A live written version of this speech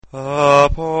A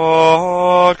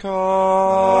podcast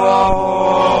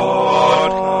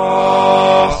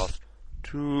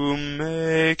to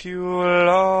make you laugh.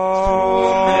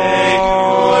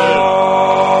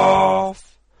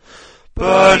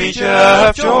 Bernie,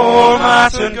 Jeff, Joel,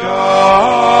 Matt and Gus,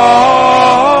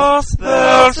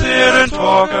 they'll sit and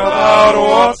talk about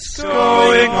what's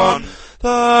going on.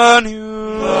 The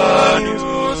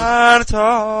news and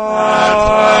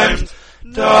times.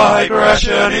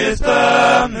 Digression is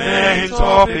the main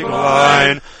topic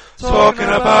line, talking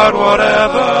about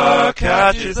whatever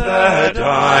catches their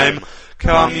dime.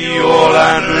 Come ye all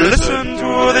and listen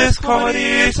to this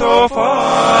comedy so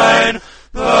fine,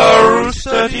 the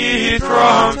Rooster Teeth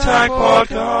Drunk Tank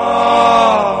Podcast.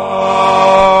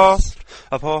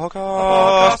 A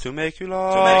podcast to make you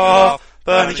laugh.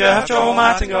 Bernie, Jeff, Joel,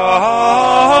 Matt and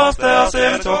Gus, they'll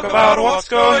sit and talk about what's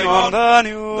going on. The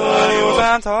news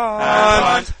and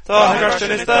times. The digression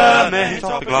is the main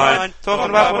topic line, talking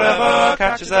about whatever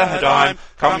catches their dime.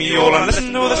 Come ye all and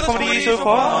listen to this comedy so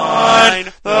fine,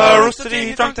 the Rooster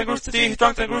Teeth Drunk Tank Rooster Teeth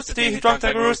Drunk Tank Rooster Teeth Drunk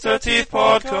Tank Rooster Teeth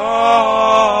Podcast.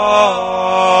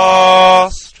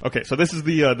 Okay, so this is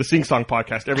the sing-song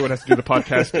podcast. Everyone has to do the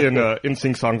podcast in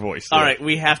sing-song voice. All right,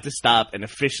 we have to stop and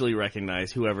officially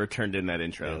recognize whoever turned in that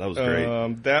intro. Yeah, that was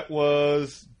great. That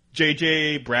was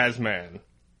JJ Brasman.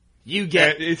 You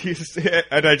get...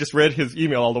 And I just read his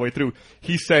email all the way through.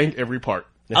 He sang every part.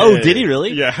 Oh, did he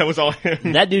really? Yeah, it was all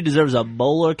him. That dude deserves a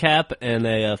bowler cap and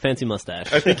a fancy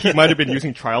mustache. I think he might have been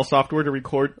using trial software to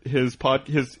record his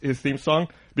theme song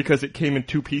because it came in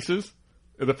two pieces.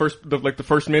 The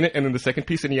first minute and then the second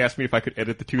piece, and he asked me if I could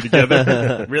edit the two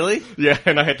together. Really? Yeah,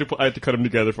 and I had to cut them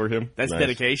together for him. That's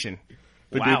dedication.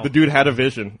 The dude had a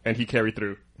vision, and he carried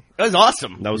through. That was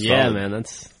awesome. That was yeah, solid. man.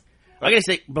 That's. I gotta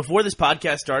say, before this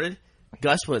podcast started,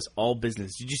 Gus was all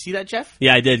business. Did you see that, Jeff?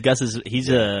 Yeah, I did. Gus he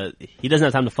doesn't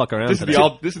have time to fuck around. This is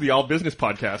the all business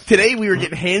podcast. Today we were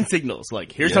getting hand signals.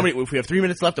 Like, here's how many. If we have 3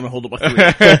 minutes left, I'm gonna hold up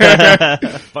my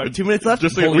 3. 2 minutes left.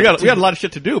 Just so we got a lot of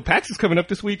shit to do. PAX is coming up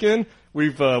this weekend. I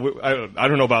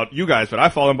don't know about you guys, but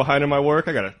I've fallen behind in my work.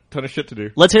 I got a ton of shit to do.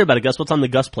 Let's hear about it, Gus. What's on the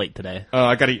Gus plate today?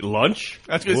 I got to eat lunch.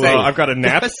 That's good. I've got a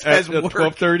nap Gus at has work.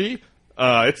 12:30.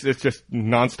 It's just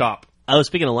nonstop. Oh,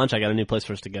 speaking of lunch, I got a new place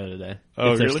for us to go today.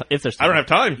 Oh, if really? If there's I don't have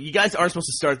time. You guys aren't supposed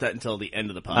to start that until the end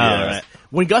of the podcast. Oh, right.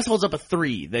 When Gus holds up a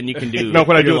 3, then you can do No,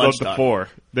 when I do lunch the talk. 4,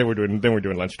 then we're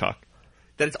doing lunch talk.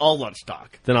 Then it's all lunch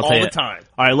talk. Then I'll all tell you the time.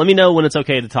 All right, let me know when it's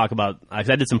okay to talk about. Because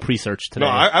I did some pre-search today.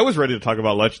 No, I was ready to talk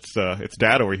about lunch. It's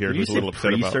Dad over here You who's a said little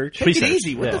upset about. pre-search? Take it Pre-search,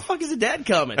 easy. What yeah. the fuck is a dad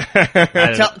comment?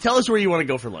 I Tell us where you want to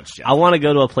go for lunch, Jeff. I want to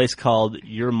go to a place called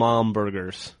Your Mom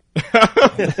Burgers.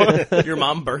 Your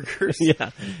Mom Burgers?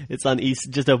 Yeah, it's on East.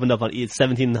 Just opened up on East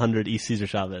 1700 East Cesar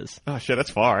Chavez. Oh shit, that's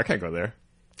far. I can't go there.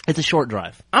 It's a short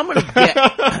drive. I'm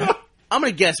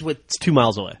gonna guess with It's 2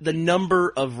 miles away. the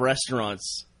number of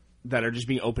restaurants that are just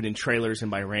being opened in trailers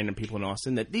and by random people in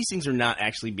Austin that these things are not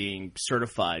actually being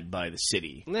certified by the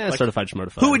city. Certified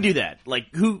schmurtified. Who would do that? Like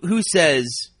who says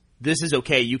this is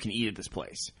okay? You can eat at this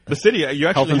place. The city, you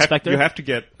actually inspector? you have to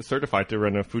get certified to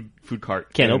run a food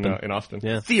cart. Can't in, open. in Austin.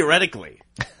 Yeah. Theoretically,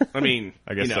 I mean,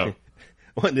 I guess so.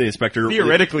 What, the inspector?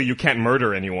 Theoretically, you can't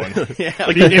murder anyone. Yeah.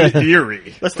 Like, in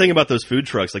theory. Let's think about those food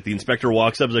trucks. Like the inspector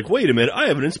walks up, and is like, "Wait a minute, I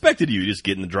haven't inspected you." You just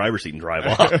get in the driver's seat and drive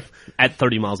off. At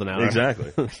 30 miles an hour.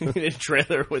 Exactly. in a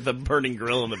trailer with a burning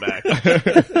grill in the back.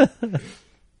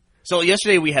 So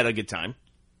yesterday we had a good time.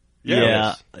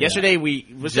 Yeah. Yesterday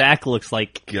Zach looks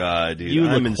like God, dude, You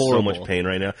I'm look in so horrible. much pain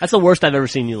right now. that's the worst I've ever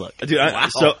seen you look. Dude,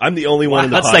 so I'm the only one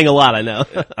in the That's saying a lot, I know.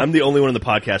 I'm the only one in the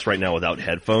podcast right now without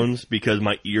headphones because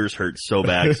my ears hurt so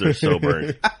bad because they're so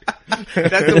burnt.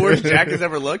 That's the worst Jack has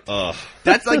ever looked. Ugh.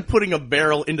 That's like putting a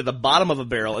barrel into the bottom of a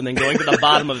barrel and then going to the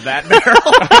bottom of that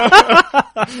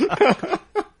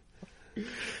barrel.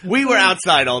 We were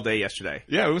outside all day yesterday.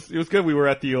 Yeah, it was good. We were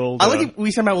at the old. I like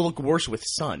we somehow look worse with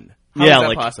sun. How Yeah, is that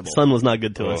like possible? sun was not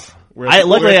good to us. we're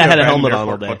Luckily, at I had a the helmet abandoned on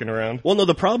all airport day. fucking around. Well, no,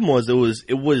 the problem was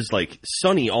it was like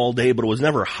sunny all day, but it was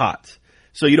never hot.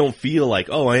 So you don't feel like,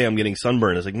 oh, hey, I'm getting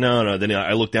sunburned. It's like, no. Then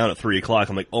I look down at 3 o'clock.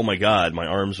 I'm like, oh my God, my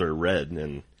arms are red.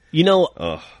 And You know,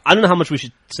 ugh. I don't know how much we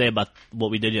should say about what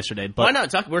we did yesterday, but Why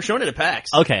not? We're showing it at PAX.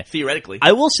 Okay. Theoretically.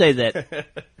 I will say that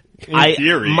In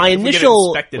theory. my If we get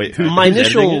initial, inspected Wait, in time. my who's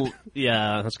editing initial, it?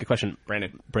 yeah, that's a good question,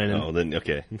 Brandon. Oh, then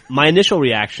okay. My initial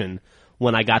reaction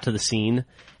when I got to the scene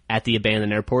at the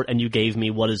abandoned airport, and you gave me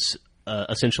what is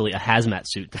essentially a hazmat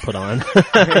suit to put on.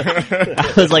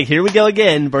 I was like, here we go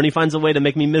again. Bernie finds a way to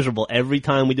make me miserable every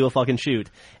time we do a fucking shoot.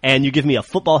 And you give me a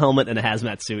football helmet and a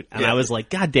hazmat suit. And I was like,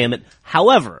 God damn it.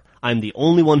 However, I'm the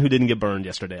only one who didn't get burned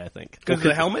yesterday, I think. Because of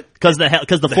the helmet? Because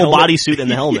the full body suit and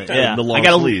the helmet. Yeah. The long I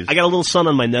got sleeves. I got a little sun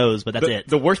on my nose, but that's it.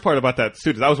 The worst part about that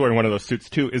suit is I was wearing one of those suits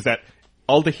too, is that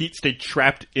all the heat stayed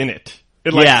trapped in it.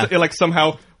 It like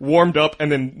somehow warmed up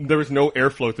and then there was no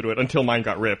airflow through it until mine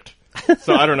got ripped.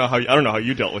 So I don't know how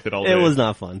you dealt with it all day. It was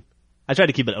not fun. I tried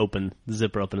to keep it open, the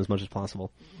zipper open as much as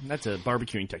possible. That's a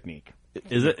barbecuing technique.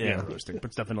 Is it? Yeah, roasting.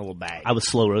 Put stuff in a little bag. I was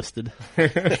slow roasted.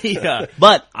 Yeah.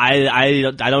 But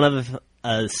I don't have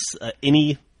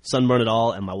any sunburn at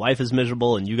all, and my wife is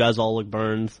miserable, and you guys all look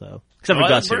burned. So except for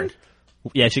Gus here.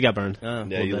 Yeah, she got burned. Yeah,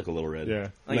 you look a little red. Yeah.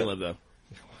 I can live, though.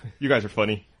 You guys are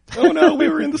funny. Oh no, we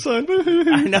were in the sun.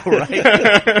 I know,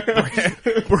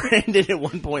 right? Brandon at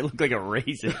one point looked like a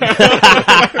raisin.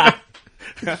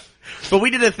 But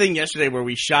we did a thing yesterday where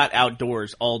we shot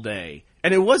outdoors all day.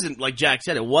 And it wasn't, like Jack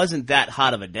said, it wasn't that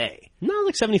hot of a day. No,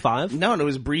 like 75. No, and it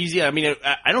was breezy. I mean,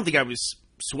 I don't think I was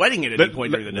sweating at any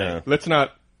point during the day. Let's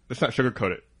not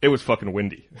sugarcoat it. It was fucking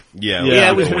windy. Yeah,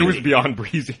 it was windy. It was beyond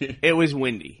breezy. It was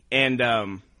windy.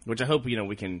 And, which I hope,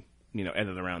 we can,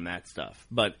 edit around that stuff.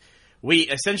 But we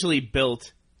essentially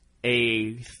built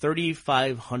a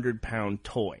 3,500-pound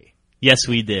toy. Yes,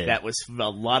 we did. That was a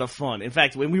lot of fun. In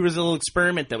fact, when we was a little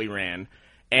experiment that we ran,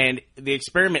 and the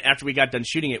experiment after we got done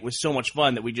shooting it was so much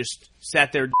fun that we just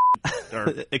sat there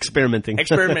experimenting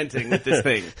with this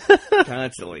thing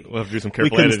constantly. We'll have to do some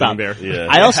careful editing stop. there. Yeah.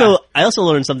 I also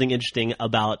learned something interesting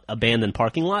about abandoned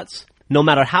parking lots. No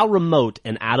matter how remote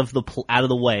and out of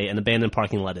the way an abandoned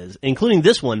parking lot is, including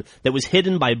this one that was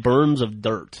hidden by berms of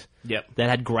dirt. Yep. That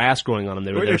had grass growing on them.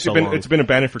 They were there so long. It's been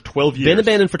abandoned for 12 years. Been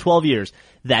abandoned for 12 years.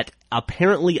 That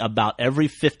apparently about every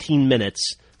 15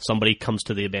 minutes somebody comes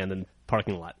to the abandoned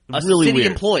parking lot. A really city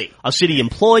weird. employee. A city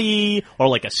employee, or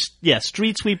like a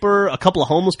street sweeper, a couple of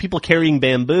homeless people carrying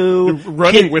bamboo.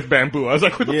 Running with bamboo. I was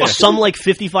like, what the fuck? Some like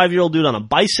 55-year-old dude on a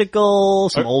bicycle,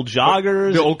 some old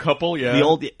joggers. The old couple, yeah.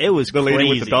 It was the crazy. lady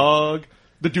with the dog.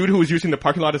 The dude who was using the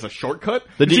parking lot as a shortcut.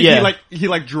 He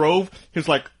drove his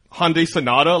Hyundai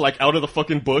Sonata out of the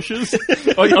fucking bushes up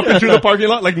into the parking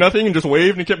lot like nothing and just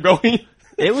waved and kept going.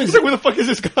 It was like, where the fuck is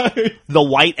this guy? The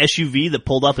white SUV that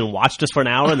pulled up and watched us for an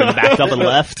hour and then backed up and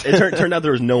left. It turned out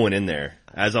there was no one in there.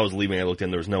 As I was leaving, I looked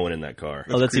in. There was no one in that car.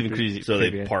 That's even crazy. So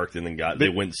they parked and then they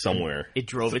went somewhere. It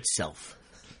drove itself.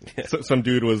 So, some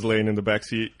dude was laying in the back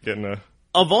seat getting a...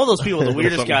 Of all those people, the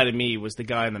weirdest guy to me was the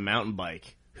guy on the mountain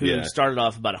bike who started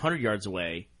off about 100 yards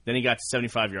away. Then he got to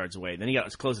 75 yards away. Then he got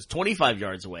as close as 25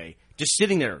 yards away, just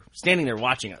standing there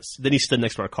watching us. Then he stood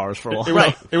next to our cars for a while.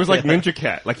 Right. It was like Ninja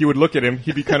Cat. Like, you would look at him,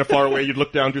 he'd be kind of far away, you'd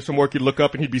look down, do some work, you'd look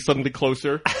up, and he'd be suddenly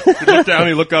closer. You'd look down,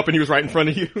 he'd look up, and he was right in front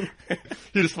of you.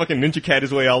 He just fucking Ninja Cat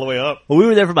his way all the way up. Well, we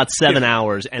were there for about 7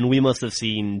 hours, and we must have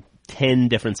seen 10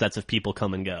 different sets of people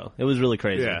come and go. It was really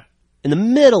crazy. Yeah. In the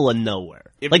middle of nowhere.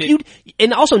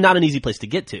 And also not an easy place to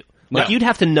get to. You'd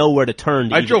have to know where to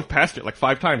turn. I drove past it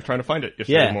 5 times trying to find it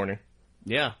yesterday morning.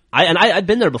 Yeah. I'd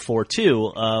been there before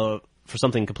too, for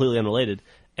something completely unrelated.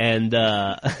 And,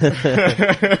 and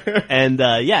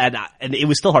it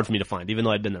was still hard for me to find, even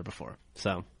though I'd been there before.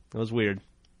 So, it was weird.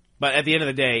 But at the end of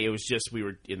the day, it was just, we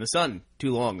were in the sun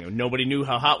too long. Nobody knew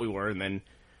how hot we were, and then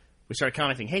we started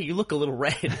commenting, hey, you look a little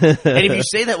red. And if you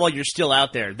say that while you're still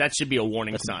out there, that should be a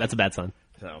warning sign. That's a bad sign.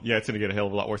 So. Yeah, it's going to get a hell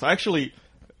of a lot worse. I actually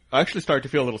started to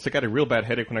feel a little sick. I had a real bad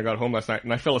headache when I got home last night,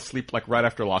 and I fell asleep right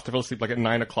after Lost. I fell asleep at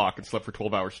 9 o'clock and slept for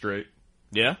 12 hours straight.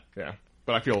 Yeah? Yeah.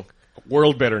 But I feel a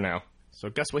world better now. So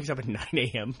Gus wakes up at 9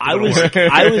 a.m. I was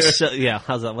so,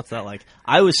 how's that? What's that like?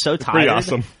 I was so tired. Pretty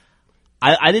awesome.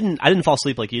 I didn't fall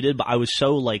asleep like you did, but I was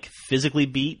so physically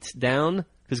beat down.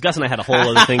 Because Gus and I had a whole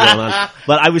other thing going on.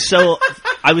 But I was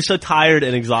so tired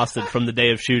and exhausted from the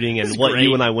day of shooting and what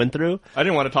you and I went through. I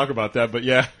didn't want to talk about that, but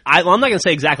yeah. I'm not going to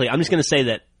say exactly. I'm just going to say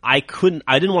that I didn't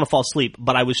want to fall asleep,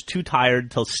 but I was too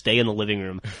tired to stay in the living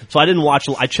room. So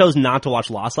I chose not to watch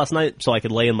Lost last night so I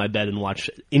could lay in my bed and watch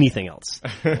anything else.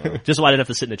 Just so I didn't have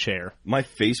to sit in a chair. My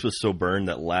face was so burned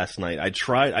that last night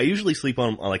I usually sleep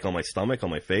on my stomach, on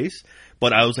my face,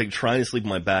 but I was trying to sleep on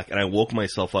my back and I woke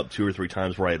myself up 2 or 3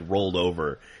 times where I had rolled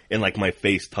over and my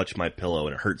face touched my pillow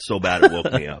and it hurt so bad it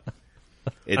woke me up.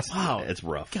 It's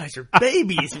rough. You guys are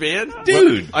babies, man.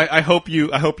 Dude. Well, I hope you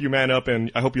man up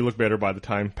and I hope you look better by the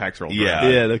time PAX rolls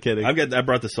around. Yeah, no kidding. I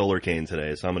brought the solar cane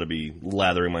today, so I'm going to be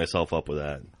lathering myself up with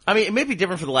that. I mean, it may be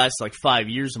different for the last 5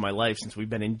 years of my life since we've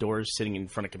been indoors sitting in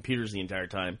front of computers the entire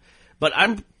time. But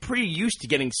I'm pretty used to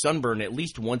getting sunburn at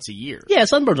least once a year. Yeah,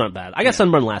 sunburns aren't bad. I got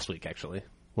sunburned last week, actually.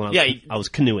 when I was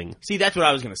canoeing. See, that's what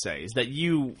I was going to say, is that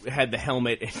you had the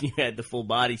helmet and you had the full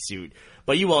body suit,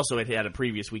 but you also had a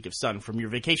previous week of sun from your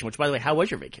vacation, which, by the way, how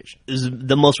was your vacation? It was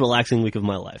the most relaxing week of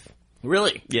my life.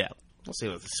 Really? Yeah. I'll say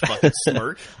with this fucking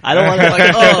smirk. I don't want to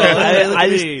I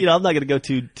just, I'm not going to go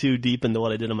too deep into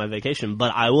what I did on my vacation,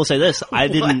 but I will say this: I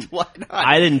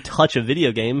didn't touch a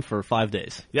video game for 5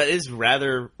 days. That is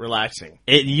rather relaxing.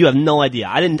 You have no idea.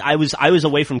 I was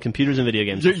away from computers and video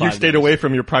games. You stayed away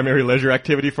from your primary leisure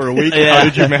activity for a week. Yeah. How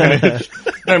did you manage?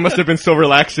 That must have been so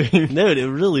relaxing, dude. It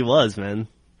really was, man.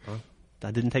 I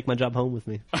didn't take my job home with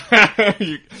me.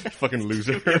 You fucking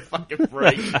loser. Fucking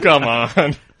break. Come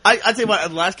on. I'd say the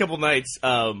last couple nights,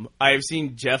 I have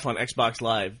seen Jeff on Xbox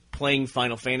Live playing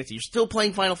Final Fantasy. You're still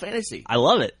playing Final Fantasy. I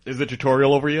love it. Is the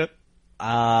tutorial over yet?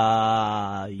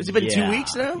 Has it been 2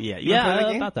 weeks now?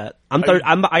 Yeah, about that. I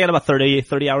got about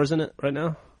 30 hours in it right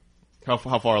now. How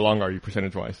far along are you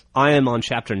percentage-wise? I am on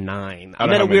chapter 9. I'm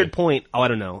at a weird point. Oh, I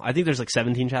don't know. I think there's like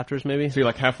 17 chapters, maybe. So you're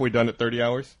like halfway done at 30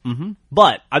 hours? Mm-hmm.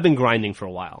 But I've been grinding for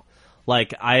a while.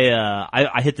 Like I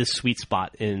hit this sweet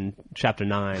spot in chapter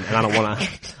 9, and I don't want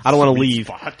to leave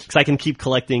because I can keep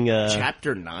collecting.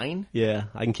 Chapter 9? Yeah,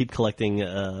 I can keep collecting.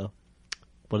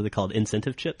 What are they called?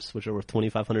 Incentive chips, which are worth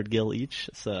 2,500 gil each.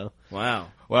 So wow,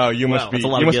 you must be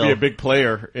a big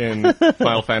player in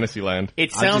Final Fantasy land.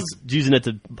 It sounds I'm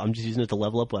just using it to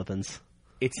level up weapons.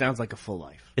 It sounds like a full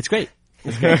life. It's great.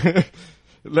 Hey,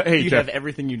 you Jeff, have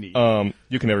everything you need.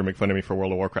 You can never make fun of me for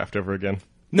World of Warcraft ever again.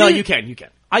 No, you can.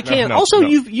 I can't. No, also, no.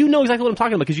 you know exactly what I'm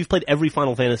talking about because you've played every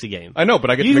Final Fantasy game. I know, but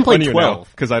I get you to make fun of you 12. now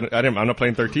because I'm not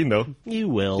playing 13 though. You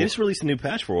will. They just released a new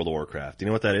patch for World of Warcraft. Do you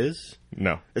know what that is?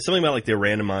 No. It's something about like their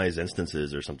randomized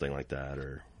instances or something like that,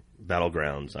 or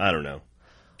battlegrounds. I don't know.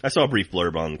 I saw a brief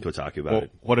blurb on Kotaku about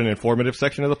it. What an informative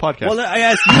section of the podcast. Well, I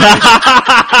asked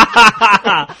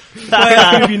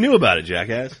you if you knew about it,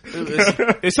 jackass.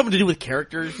 It's something to do with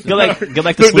characters. Go back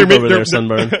to sleep over there,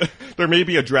 Sunburn. There may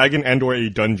be a dragon and or a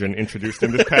dungeon introduced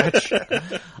in this patch.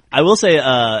 I will say,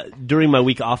 during my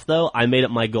week off though, I made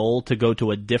it my goal to go to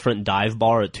a different dive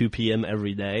bar at 2 p.m.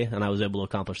 every day, and I was able to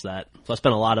accomplish that. So I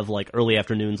spent a lot of like early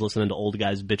afternoons listening to old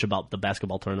guys bitch about the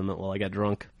basketball tournament while I got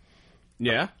drunk.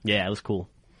 Yeah? Yeah, it was cool.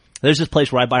 There's this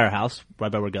place right by our house,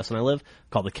 right by where Gus and I live,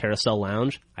 called the Carousel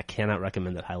Lounge. I cannot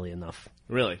recommend it highly enough.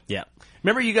 Really? Yeah.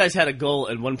 Remember you guys had a goal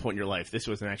at one point in your life, this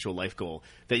was an actual life goal,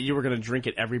 that you were going to drink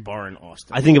at every bar in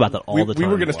Austin. I think about that all the time. We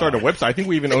were going to start a website. I think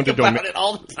we even owned a domain.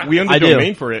 All the time. We owned a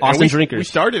domain for it. Austin and Drinkers. We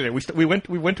started it. We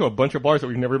went to a bunch of bars that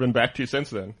we've never been back to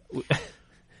since then.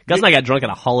 Gus and I got drunk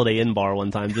at a Holiday Inn bar one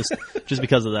time just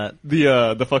because of that.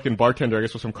 The fucking bartender, I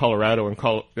guess, was from Colorado, and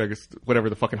I guess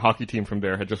whatever the fucking hockey team from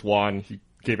there had just won. He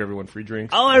gave everyone free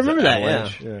drinks. Oh, I remember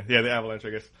that. Yeah, the Avalanche, I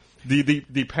guess.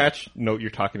 The patch note you're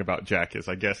talking about, Jack, is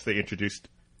I guess they introduced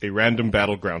a random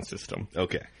battleground system.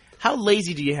 Okay. How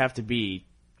lazy do you have to be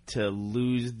to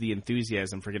lose the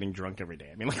enthusiasm for getting drunk every day?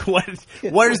 I mean, like,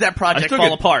 where does that project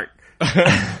fall apart?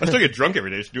 I still get drunk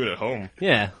every day. Just do it at home.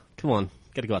 Yeah, come on,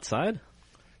 got to go outside.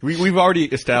 We've already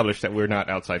established that we're not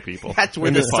outside people. That's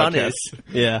where the sun is.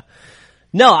 Yeah.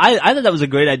 No, I thought that was a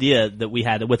great idea that we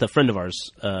had with a friend of ours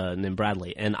named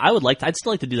Bradley, and I'd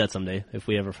still like to do that someday if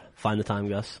we ever find the time,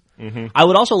 Gus. Mm-hmm. I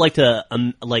would also like to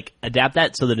adapt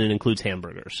that so that it includes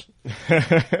hamburgers.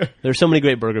 There's so many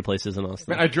great burger places in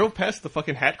Austin. Man, I drove past the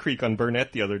fucking Hat Creek on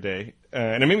Burnett the other day,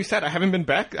 and it made me sad. I haven't been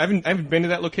back. I haven't been to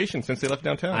that location since they left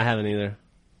downtown. I haven't either.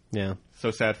 Yeah.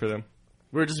 So sad for them.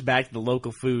 We're just back to the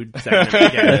local food segment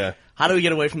again. Yeah. How do we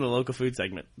get away from the local food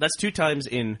segment? That's 2 times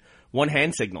in one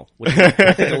hand signal, which is,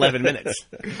 I think, 11 minutes.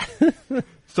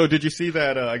 So did you see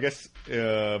that, I guess,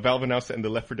 Valve announced that in the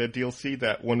Left 4 Dead DLC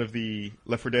that one of the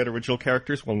Left 4 Dead original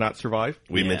characters will not survive?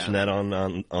 We mentioned that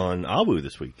on Abu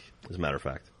this week, as a matter of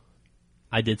fact.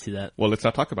 I did see that. Well, let's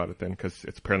not talk about it then, because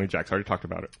it's apparently Jack's already talked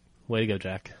about it. Way to go,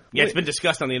 Jack. Yeah, it's been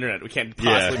discussed on the internet. We can't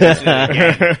possibly mention it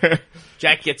again.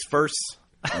 Jack gets first.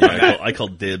 Yeah, I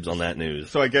called dibs on that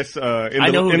news. So I guess in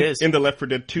the Left 4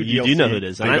 Dead 2 DLC... You do know who it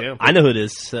is. I know who it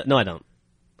is. No, I don't.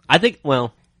 I think,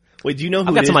 well... Wait, do you know who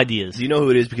I've got some ideas. Do you know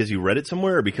who it is because you read it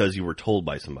somewhere or because you were told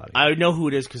by somebody? I know who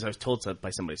it is because I was told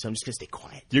by somebody, so I'm just going to stay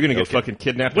quiet. You're going to get fucking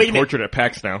kidnapped and tortured at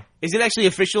PAX now. Is it actually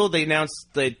official? They announced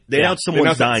that... They announced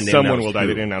someone's dying. Someone will die.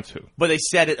 They didn't announce who. But they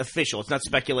said it official. It's not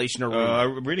speculation or rumor.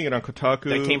 I'm reading it on Kotaku.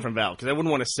 That came from Valve, because I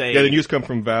wouldn't want to say... Yeah, the news comes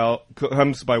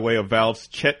by way of Valve's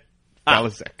Chet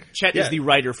Balazek. Chet is the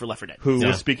writer for Left 4 Dead. Who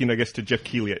was speaking, I guess, to Jeff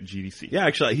Keighley at GDC. Yeah,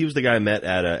 actually, he was the guy I met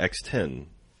at X10.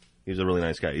 He was a really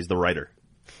nice guy. He's the writer.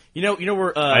 You know,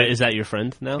 we're... is that your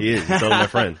friend now? He is. He's totally my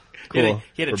friend. Cool.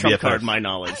 He had a trump card, my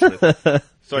knowledge.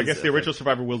 So I guess the original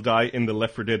survivor will die in the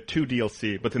Left 4 Dead 2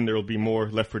 DLC, but then there will be more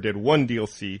Left 4 Dead 1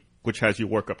 DLC which has you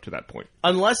work up to that point.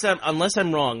 Unless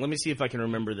I'm wrong, let me see if I can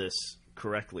remember this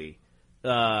correctly.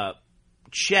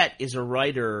 Chet is a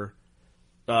writer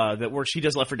that works. He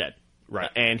does Left 4 Dead, Right.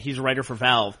 And he's a writer for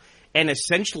Valve. And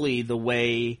essentially, the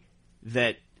way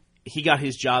that he got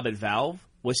his job at Valve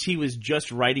was he was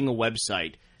just writing a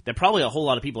website that probably a whole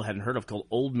lot of people hadn't heard of called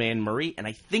Old Man Murray, and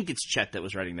I think it's Chet that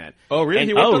was writing that. Oh, really? And,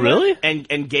 He worked on really? that?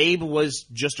 And Gabe was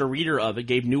just a reader of it,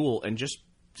 Gabe Newell, and just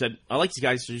said, I like these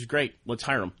guys, he's great, let's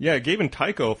hire him. Yeah, Gabe and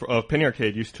Tycho of Penny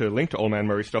Arcade used to link to Old Man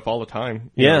Murray stuff all the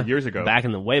time. You know, years ago.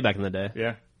 Way back in the day.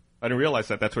 Yeah. I didn't realize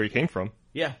that. That's where he came from.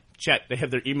 Yeah, Chet. They have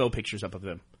their emo pictures up of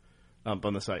them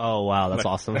on the site. Oh wow, that's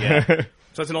awesome. Yeah.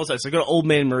 So it's an old site. So go to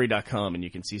oldmanmurray.com and you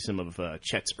can see some of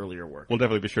Chet's earlier work. We'll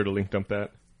definitely be sure to link dump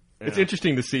that. Yeah. It's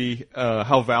interesting to see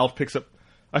how Valve picks up.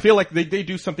 I feel like they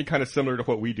do something kind of similar to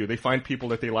what we do. They find people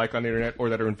that they like on the internet or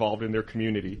that are involved in their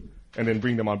community, and then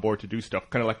bring them on board to do stuff.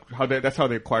 Kind of like that's how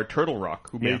they acquired Turtle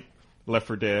Rock, who made Left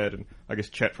 4 Dead, and I guess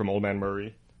Chet from Old Man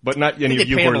Murray. But not any of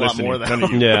you who are listening. More, none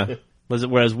of you. Yeah.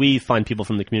 Whereas we find people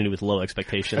from the community with low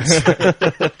expectations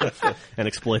and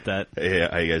exploit that. Hey,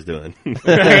 how you guys doing?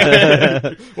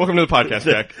 Welcome to the podcast,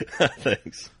 Jack.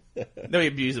 Thanks. Then we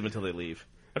abuse them until they leave.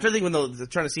 I'm trying to think they're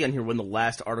trying to see on here when the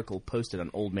last article posted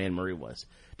on Old Man Murray was.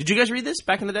 Did you guys read this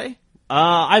back in the day?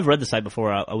 I've read the site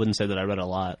before. I wouldn't say that I read it a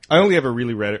lot. I only ever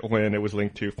really read it when it was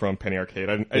linked to from Penny Arcade.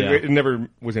 It never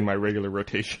was in my regular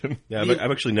rotation. Yeah,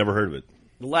 I've actually never heard of it.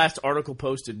 The last article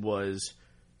posted was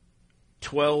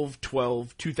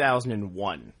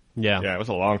 12/12/2001. Yeah. Yeah, it was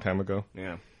a long time ago.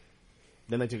 Yeah.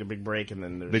 Then they took a big break, and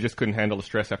then there's They just couldn't handle the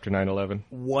stress after 9/11.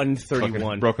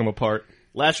 131. Broke them apart.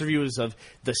 Last review was of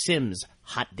The Sims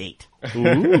Hot Date.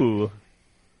 Ooh.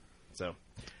 So,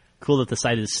 Cool that the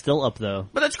site is still up, though.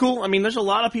 but that's cool. I mean, there's a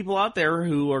lot of people out there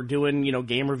who are doing,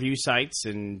 game review sites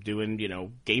and doing,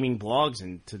 gaming blogs,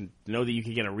 and to know that you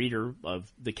can get a reader of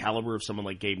the caliber of someone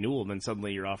like Gabe Newell, and then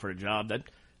suddenly you're offered a job, that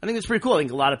I think that's pretty cool. I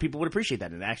think a lot of people would appreciate that,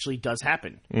 and it actually does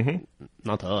happen. Mm-hmm.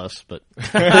 Not to us, but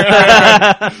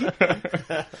apparently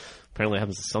it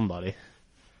happens to somebody.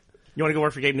 You want to go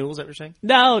work for Gabe Newell, is that what you're saying?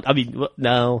 No, I mean,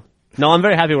 no. No, I'm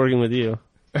very happy working with you.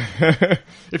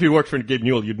 If you worked for Gabe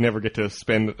Newell, you'd never get to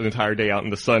spend an entire day out in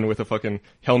the sun with a fucking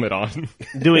helmet on.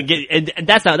 And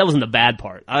that wasn't the bad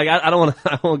part. I don't want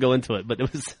to go into it, but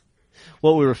it was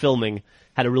what we were filming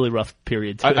had a really rough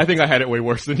period too. I think I had it way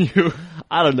worse than you.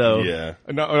 I don't know. Yeah.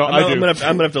 No, I'm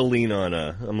gonna have to lean on.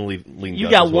 I'm gonna lean. You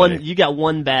Gus's got one. way. You got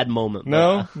one bad moment.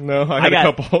 No, I had a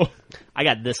couple. I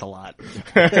got this a lot.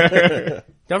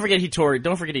 Don't forget he tore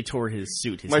his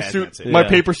suit. His My hazmat suit, my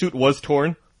paper suit was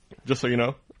torn. Just so you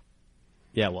know.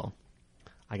 Yeah, well,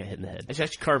 I got hit in the head. It's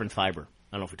actually carbon fiber.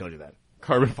 I don't know if we told you that.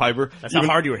 Carbon fiber. That's how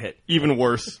hard you were hit. Even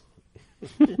worse.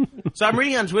 So I'm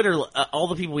reading on Twitter, all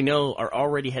the people we know are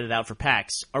already headed out for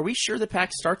PAX. Are we sure that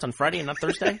PAX starts on Friday and not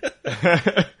Thursday?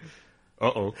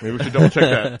 Uh-oh. Maybe we should double check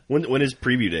that. When is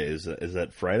preview day? Is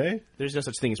that Friday? There's no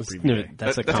such thing as preview No, day.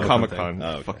 that's a Comic-Con.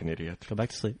 Oh, okay. Fucking idiot. Go back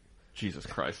to sleep. Jesus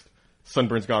Christ.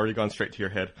 Sunburn's already gone straight to your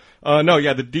head. No,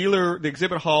 yeah, the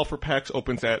exhibit hall for PAX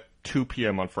opens at 2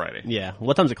 p.m. on Friday. Yeah.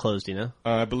 What time's it closed, do you know?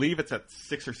 I believe it's at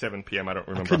 6 or 7 p.m. I don't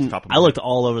remember off the top of my I head. looked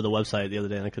all over the website the other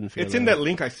day and I couldn't figure It's it in out. that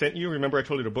link I sent you. Remember I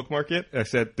told you to bookmark it? I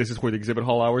said this is where the exhibit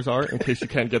hall hours are in case you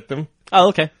can't get them. Oh,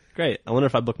 okay. Great. I wonder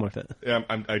if I bookmarked it. Yeah,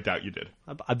 I doubt you did.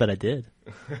 I bet I did.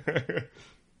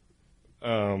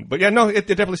 But yeah, no, it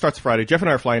definitely starts Friday. Jeff and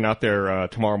I are flying out there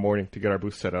tomorrow morning to get our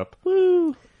booth set up.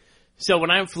 Woo. So when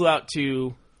I flew out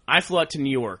to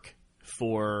New York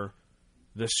for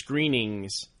the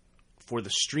screenings for the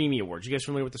Streamy Awards. You guys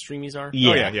familiar with the Streamies are?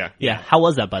 Yeah. Oh, yeah. Yeah. How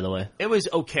was that, by the way? It was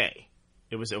okay.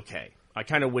 I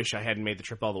kind of wish I hadn't made the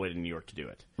trip all the way to New York to do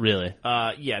it. Really?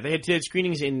 Yeah, they had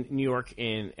screenings in New York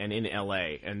and in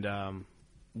LA, and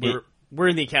we're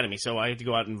in the Academy, so I had to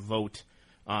go out and vote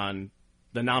on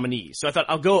the nominees. So I thought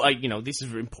I'll go. This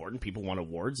is important. People want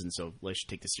awards, and so I should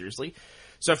take this seriously.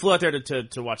 So I flew out there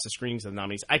to watch the screenings of the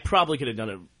nominees. I probably could have done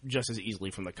it just as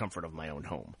easily from the comfort of my own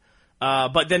home.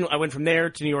 But then I went from there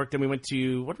to New York. Then we went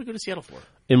to, what did we go to Seattle for?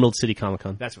 Emerald City Comic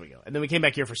Con. That's where we go. And then we came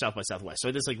back here for South by Southwest. So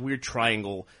I did this weird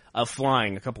triangle of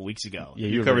flying a couple weeks ago. Yeah,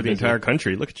 You covered the entire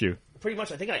country. Look at you. Pretty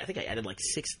much. I think I added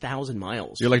 6,000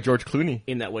 miles. You're like George Clooney.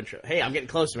 In that one trip. Hey, I'm getting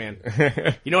close, man.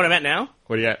 You know what I'm at now?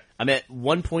 What are you at? I'm at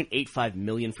 1.85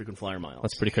 million frequent flyer miles.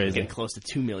 That's pretty crazy. I'm getting close to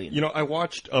 2 million. You know, I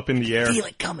watched Up in the Air Feel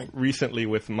it coming. recently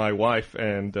with my wife,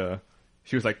 and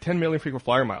she was like, 10 million frequent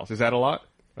flyer miles. Is that a lot?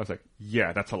 I was like,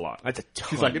 yeah, that's a lot. That's a ton.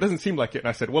 She's like, it doesn't seem like it. And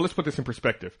I said, well, let's put this in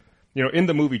perspective. You know, in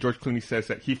the movie, George Clooney says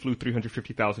that he flew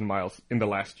 350,000 miles in the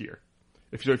last year.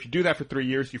 If you do that for 3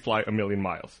 years, you fly 1 million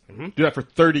miles. Mm-hmm. Do that for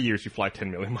 30 years, you fly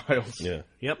 10 million miles. Yeah.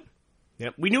 Yep.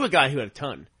 We knew a guy who had a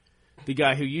ton. the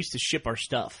guy who used to ship our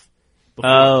stuff.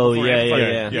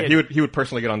 Yeah. He would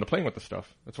personally get on the plane with the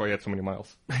stuff. That's why he had so many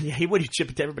miles. Yeah, he would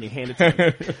ship it to everybody and hand it to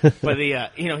them. But he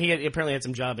apparently had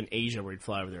some job in Asia where he'd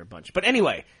fly over there a bunch. But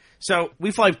anyway, so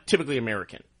we fly typically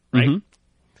American, right?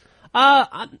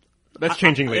 Mm-hmm. That's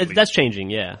changing lately. That's changing,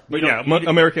 yeah. But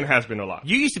American has been a lot.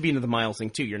 You used to be into the miles thing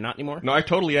too. You're not anymore? No, I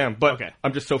totally am. But okay.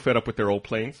 I'm just so fed up with their old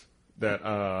planes that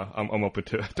I'm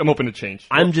open to change.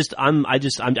 I just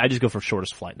go for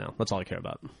shortest flight now. That's all I care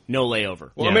about. No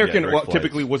layover. Well, American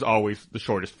typically was always the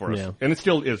shortest for us, and it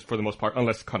still is for the most part,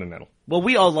 unless Continental. Well,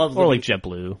 we all love like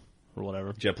JetBlue or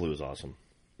whatever. JetBlue is awesome.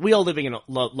 We all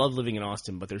love living in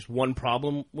Austin, but there's one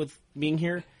problem with being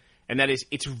here, and that is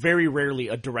it's very rarely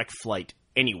a direct flight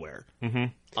anywhere.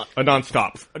 Mm-hmm. A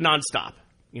nonstop.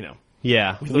 You know.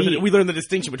 Yeah, we learned the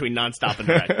distinction between nonstop and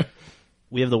direct.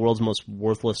 We have the world's most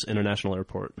worthless international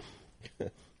airport.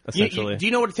 Essentially. Do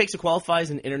you know what it takes to qualify as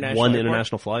an international One airport?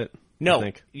 international flight? No.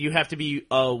 You have to be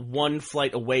one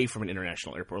flight away from an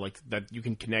international airport, like that you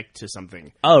can connect to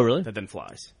something. Oh, really? That then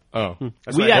flies. Oh.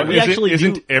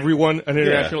 Isn't everyone an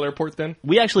international airport then?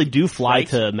 We actually do fly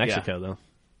to Mexico, though.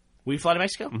 We fly to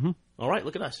Mexico? Mm-hmm. All right,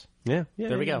 look at us. Yeah.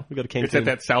 There we go. We go to Cancun. It's at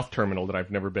that south terminal that I've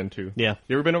never been to. Yeah.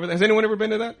 You ever been over there? Has anyone ever been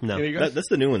to that? No. That's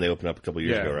the new one they opened up a couple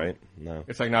years ago, right? No.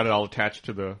 It's like not at all attached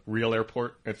to the real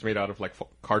airport. It's made out of like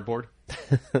cardboard.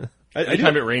 Every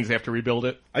time it rains, they have to rebuild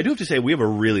it. I do have to say, we have a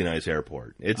really nice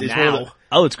airport. It's now. one of the,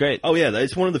 oh, it's great. Oh, yeah.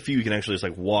 It's one of the few you can actually just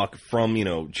like walk from,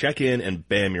 check in and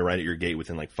bam, you're right at your gate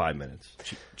within like 5 minutes.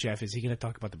 Jeff, is he going to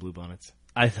talk about the blue bonnets?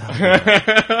 I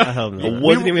hope not. I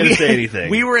wasn't even going to say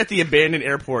anything. We were at the abandoned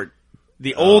airport.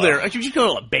 The old airport. Actually, you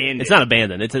call it abandoned. It's not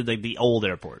abandoned. It's like the old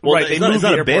airport. Well, right, it's not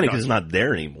abandoned because it's not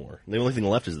there anymore. The only thing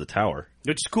left is the tower.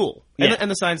 Which is cool. Yeah. And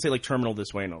the signs say like terminal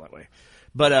this way and all that way.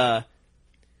 But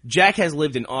Jack has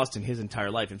lived in Austin his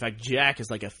entire life. In fact, Jack is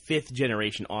like a 5th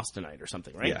generation Austinite or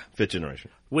something, right? Yeah, 5th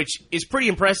generation. Which is pretty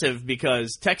impressive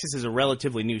because Texas is a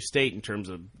relatively new state in terms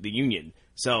of the Union.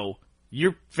 So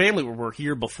your family were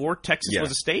here before Texas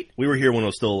was a state? We were here when it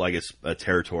was still, I guess, a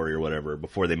territory or whatever,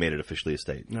 before they made it officially a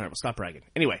state. All right, well, stop bragging.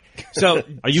 Anyway, so...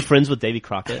 Are you friends with Davy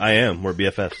Crockett? I am. We're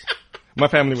BFFs. My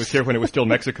family was here when it was still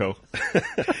Mexico.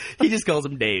 He just calls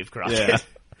him Dave Crockett. Yeah.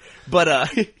 But,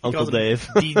 Uncle Dave.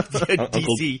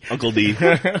 DC. Uncle D.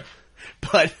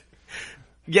 But...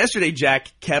 Yesterday, Jack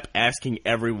kept asking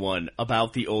everyone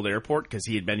about the old airport because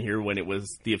he had been here when it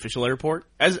was the official airport,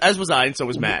 as was I, and so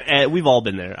was Matt. We've all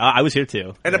been there. I was here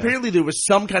too. And apparently there was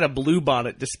some kind of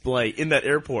bluebonnet display in that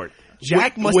airport.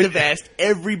 Jack must have asked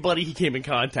everybody he came in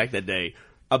contact that day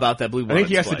about that bluebonnet. I think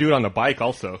he has to do it on the bike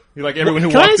also. Like everyone who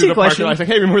Can I walks ask through you the a parking question? lot, like,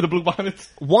 hey, remember the blue bonnets?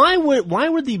 Why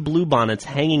were the bluebonnets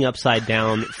hanging upside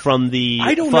down from the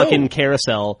fucking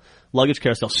carousel? Luggage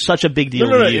carousel, such a big deal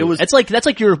to you. That's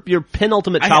like your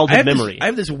penultimate childhood memory. I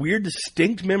have this weird,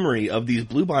 distinct memory of these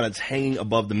bluebonnets hanging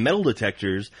above the metal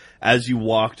detectors as you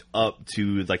walked up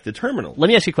to like the terminal. Let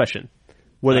me ask you a question: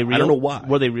 Were they real? I don't know why.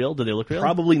 Were they real? Did they look real?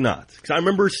 Probably not, because I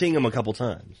remember seeing them a couple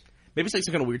times. Maybe it's like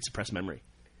some kind of weird suppressed memory.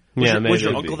 Was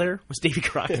your uncle there? Was Davy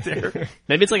Crockett there?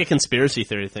 Maybe it's like a conspiracy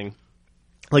theory thing.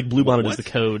 Like bluebonnet is the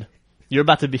code. You're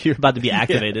about to be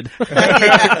activated.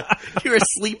 You're a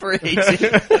sleeper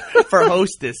agent for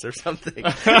Hostess or something.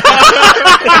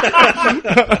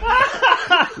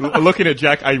 Looking at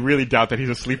Jack, I really doubt that he's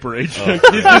a sleeper agent.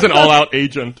 He's an all-out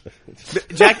agent.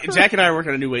 Jack and I are working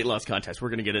on a new weight loss contest. We're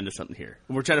going to get into something here.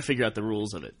 We're trying to figure out the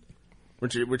rules of it. We're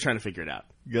trying to figure it out.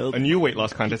 A new weight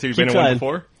loss contest. Have you been in one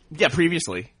before? Yeah,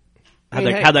 previously. How'd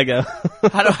that go?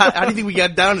 How do you think we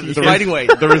got down to this fighting weight?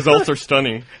 The results are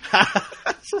stunning.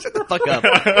 Shut the fuck up.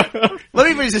 Let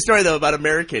me finish the story, though, about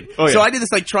American. Oh, yeah. So I did this,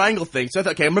 triangle thing. So I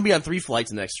thought, okay, I'm going to be on 3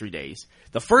 flights in the next 3 days.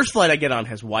 The first flight I get on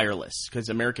has wireless, because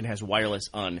American has wireless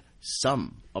on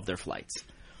some of their flights.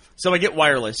 So I get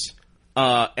wireless,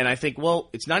 and I think, well,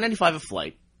 it's $9.95 a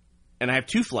flight, and I have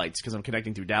 2 flights, because I'm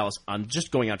connecting through Dallas. I'm just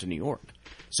going out to New York.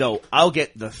 So I'll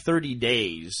get the 30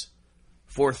 days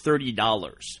for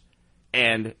 $30.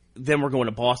 And then we're going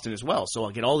to Boston as well. So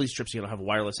I'll get all these trips. I'll have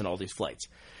wireless on all these flights.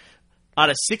 Out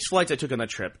of 6 flights I took on that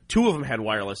trip, 2 of them had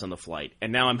wireless on the flight.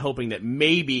 And now I'm hoping that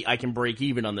maybe I can break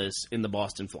even on this in the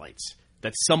Boston flights.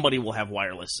 That somebody will have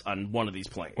wireless on one of these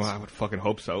planes. Well, I would fucking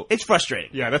hope so. It's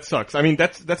frustrating. Yeah, that sucks. I mean,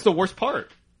 that's the worst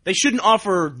part. They shouldn't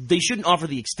offer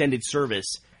the extended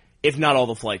service if not all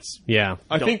the flights. Yeah.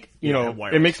 I think,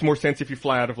 it makes more sense if you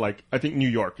fly out of, I think New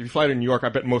York. If you fly to New York, I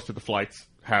bet most of the flights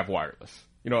have wireless.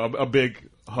 A big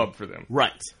hub for them.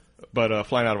 Right. But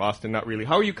flying out of Austin, not really.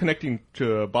 How are you connecting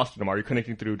to Boston tomorrow? Are you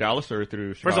connecting through Dallas or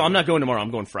through Chicago? First of all, I'm not going tomorrow.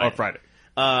 I'm going Friday. Oh, Friday.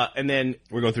 And then...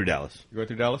 We're going through Dallas. You going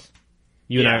through Dallas?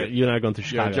 You and I are going through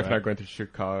Chicago. Yeah, Jeff and I are going through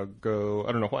Chicago.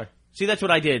 I don't know why. See, that's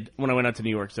what I did when I went out to New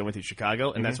York. So I went to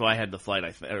Chicago, and that's why I had the flight.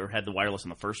 Or had the wireless on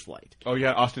the first flight. Oh,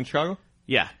 yeah, Austin, Chicago?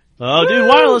 Yeah. Oh, dude,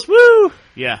 wireless, woo!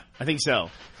 Yeah, I think so.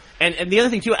 And the other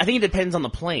thing, too, I think it depends on the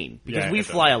plane. Because we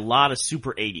fly a lot of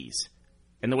Super 80s.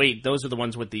 And the way those are the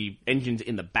ones with the engines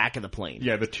in the back of the plane.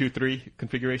 Yeah, the 2-3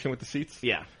 configuration with the seats?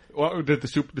 Yeah. Well, did the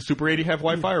Super 80 have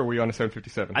Wi-Fi, or were you on a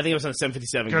 757? I think it was on a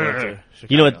 757 going to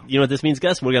Chicago. You know what this means,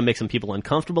 Gus? We're gonna make some people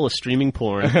uncomfortable with streaming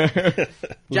porn.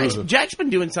 Jack's been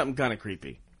doing something kind of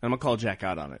creepy. I'm gonna call Jack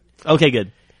out on it. Okay,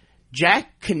 good.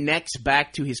 Jack connects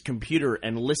back to his computer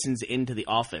and listens into the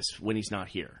office when he's not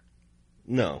here.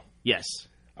 No. Yes.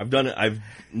 I've done it.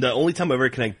 The only time I ever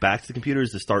connect back to the computer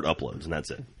is to start uploads, and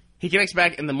that's it. He connects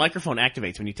back, and the microphone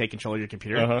activates when you take control of your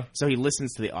computer. Uh-huh. So he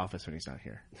listens to the office when he's not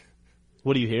here.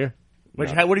 What do you hear? What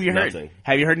have you heard? Nothing.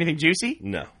 Have you heard anything juicy?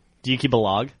 No. Do you keep a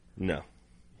log? No.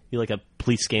 You like a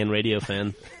police scan radio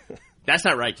fan? That's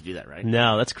not right to do that, right?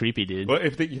 No, that's creepy, dude. Well,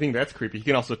 if you think that's creepy, you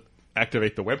can also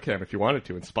activate the webcam if you wanted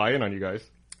to and spy in on you guys.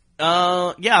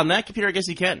 Yeah, on that computer, I guess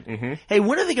you can. Mm-hmm. Hey,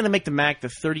 when are they going to make the Mac the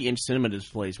 30-inch cinema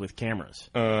displays with cameras?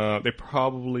 They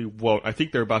probably won't. I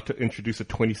think they're about to introduce a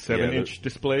 27-inch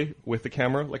display with the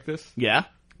camera like this. Yeah?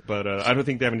 But I don't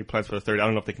think they have any plans for the 30. I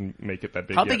don't know if they can make it that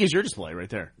big How yet. big is your display right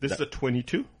there? This is a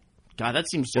 22? God, that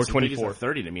seems just Or as big as 24. a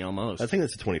 30 to me, almost. I think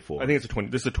it's a 24. I think it's a 20.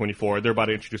 This is a 24. They're about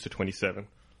to introduce a 27.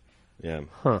 Yeah.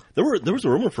 Huh. There was a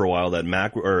rumor for a while that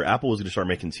Apple was going to start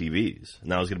making TVs,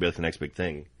 and that was going to be like the next big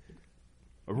thing.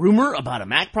 A rumor about a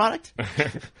Mac product?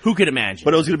 Who could imagine?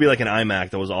 But it was going to be like an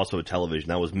iMac that was also a television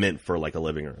that was meant for like a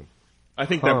living room. I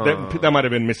think that might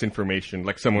have been misinformation.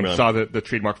 Like someone saw the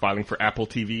trademark filing for Apple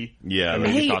TV. Yeah, and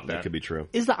maybe thought that could be true.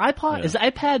 Is the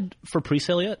iPad for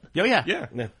pre-sale yet? Oh, yeah.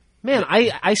 Yeah. Man,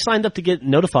 I signed up to get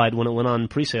notified when it went on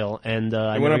pre-sale, and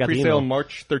I It never went on got the pre-sale email.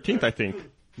 March 13th, I think.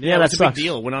 Yeah, that that's a sucks. big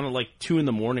deal. It went on at like 2 in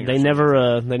the morning. They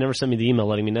never sent me the email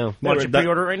letting me know. Why don't you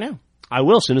pre-order it right now? I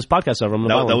will as soon as podcast's over. I'm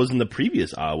gonna buy That one. was in the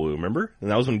previous AWU, remember?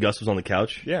 And that was when Gus was on the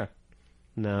couch. Yeah.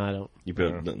 No, I don't. You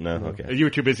put no, okay. You were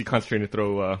too busy concentrating to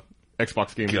throw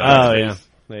Xbox games. Oh yeah,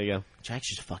 there you go. Jack's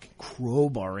just fucking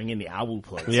crowbarring in the AWU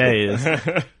place. Yeah, he is.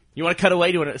 You want to cut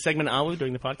away to a segment of AWU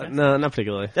during the podcast? No, not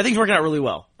particularly. That thing's working out really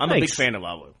well. I'm a big Thanks. fan of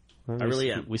AWU. I really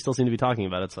am. We still seem to be talking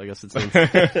about it, so I guess it's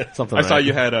something. I saw right.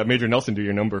 you had Major Nelson do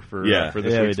your number for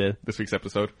this week's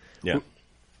episode. Yeah.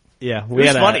 Yeah, He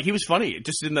was funny. He was funny.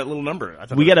 Just in that little number. I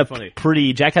thought We it got was a funny.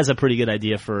 pretty. Jack has a pretty good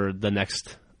idea for the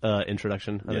next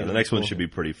introduction. I Yeah, think the next one should be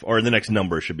pretty, or the next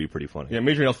number should be pretty funny. Yeah,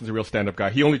 Major Nelson's a real stand-up guy.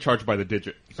 He only charged by the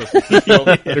digit. So since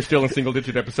they're still in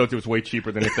single-digit episodes, it was way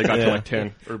cheaper than if they got to like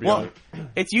 10 or beyond. Well,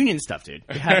 it's union stuff, dude.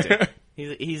 You have to.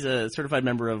 He's a certified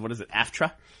member of, what is it,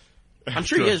 AFTRA? I'm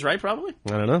sure he is, right? Probably.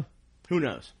 I don't know. Who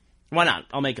knows? Why not?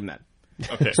 I'll make him that.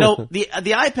 Okay. So the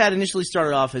iPad initially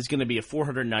started off as going to be a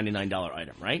 $499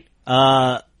 item, right?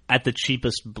 At the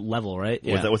cheapest level, right?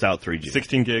 Yeah. Without 3G.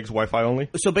 16 gigs, Wi-Fi only.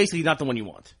 So basically, not the one you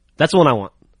want. That's the one I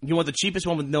want. You want the cheapest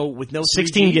one with no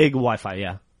 16 3G? gig Wi-Fi.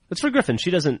 Yeah, it's for Griffin.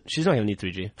 She's not going to need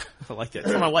 3G. I like that.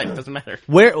 It's for my wife. It doesn't matter.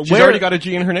 She's already got a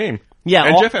G in her name. Yeah,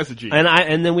 and Jeff has a G.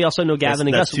 and then we also know Gavin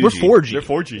and That's Gus. We're 2G.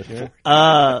 4G. They're 4G.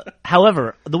 Yeah.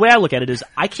 However, the way I look at it is,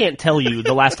 I can't tell you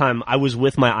the last time I was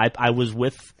with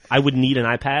I would need an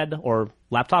iPad or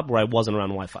laptop where I wasn't around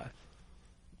Wi-Fi.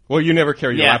 Well, you never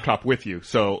carry your Yeah. laptop with you,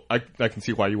 so I can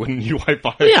see why you wouldn't need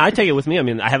Wi-Fi. Yeah, I take it with me. I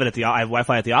mean, I have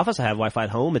Wi-Fi at the office. I have Wi-Fi at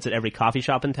home. It's at every coffee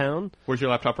shop in town. Where's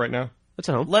your laptop right now? It's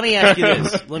at home. Let me ask you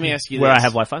this. Where I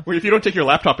have Wi-Fi. Well, if you don't take your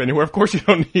laptop anywhere, of course you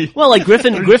don't need. Well, like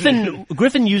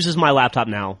Griffin uses my laptop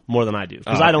now more than I do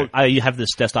because I have this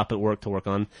desktop at work to work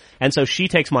on, and so she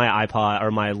takes my iPod or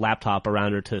my laptop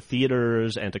around her to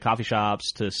theaters and to coffee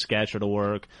shops to sketch or to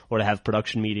work or to have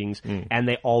production meetings, and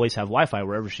they always have Wi-Fi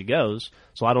wherever she goes.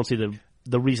 So I don't see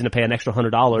the reason to pay an extra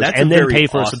 $100 That's and a then very pay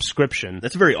for a Austin- subscription.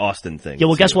 That's a very Austin thing. Yeah,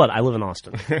 well, guess too. what? I live in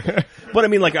Austin. But I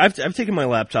mean, like I've taken my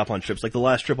laptop on trips. Like the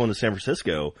last trip on to San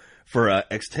Francisco for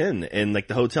X10, and like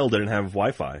the hotel didn't have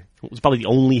Wi-Fi. It's probably the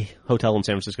only hotel in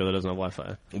San Francisco that doesn't have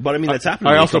Wi-Fi. But I mean, that's happened. To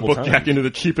I me a also couple booked times. Jack into the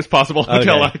cheapest possible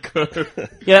hotel I could.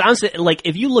 Yeah, honestly, like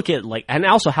if you look at and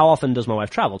also how often does my wife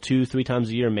travel? 2-3 times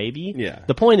a year, maybe. Yeah.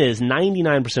 The point is,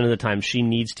 99% of the time she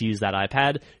needs to use that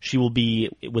iPad, she will be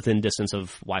within distance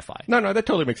of Wi-Fi. No, that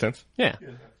totally makes sense. Yeah.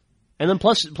 And then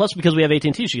plus because we have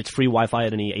AT&T, she gets free Wi-Fi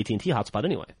at any AT&T hotspot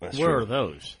anyway. That's Where true. are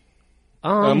those?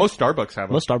 Most Starbucks have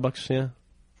them. Most Starbucks, yeah.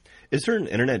 Is there an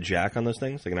internet jack on those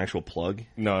things, like an actual plug?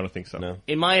 No, I don't think so. No.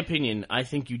 In my opinion, I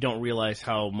think you don't realize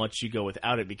how much you go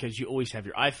without it because you always have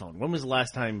your iPhone. When was the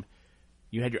last time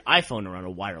you had your iPhone around a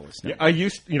wireless Yeah, network? I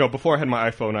used, before I had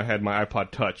my iPhone, I had my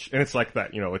iPod Touch, and it's like that.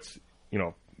 It's,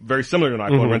 very similar to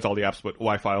an iPhone, runs all the apps, but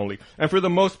Wi-Fi only. And for the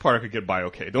most part, I could get by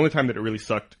okay. The only time that it really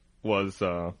sucked was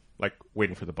like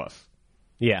waiting for the bus.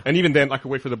 Yeah. And even then, I could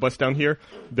wait for the bus down here.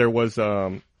 There was,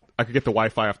 I could get the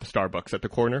Wi-Fi off the Starbucks at the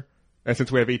corner. And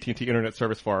since we have AT&T internet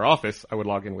service for our office, I would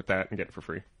log in with that and get it for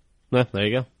free. Well, there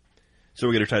you go. So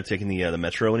we're going to try taking the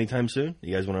Metro anytime soon?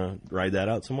 You guys want to ride that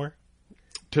out somewhere?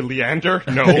 To Leander?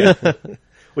 No.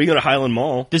 Well, you go to Highland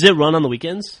Mall. Does it run on the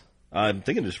weekends? I'm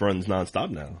thinking it just runs nonstop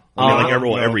now. I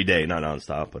mean, like every day, not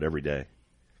nonstop, but every day.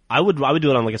 I would do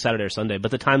it on like a Saturday or Sunday,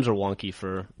 but the times are wonky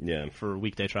for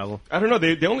weekday travel. I don't know.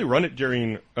 They only run it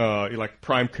during like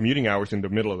prime commuting hours in the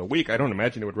middle of the week. I don't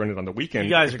imagine they would run it on the weekend.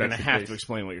 You guys are going to have to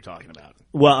explain what you're talking about.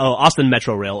 Well, Austin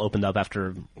Metro Rail opened up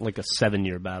after like a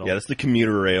 7-year battle. Yeah, that's the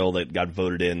commuter rail that got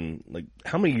voted in. Like,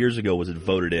 how many years ago was it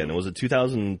voted in? Was it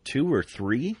 2002 or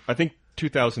 3? I think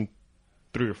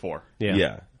 2003 or 4.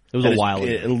 Yeah. It was a while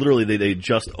ago. And literally, they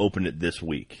just opened it this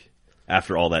week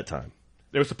after all that time.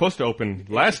 They were supposed to open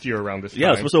last year around this time. Yeah,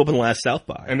 it was supposed to open last South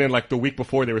by. And then, like, the week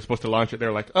before they were supposed to launch it, they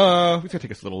were like, it's going to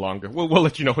take us a little longer. We'll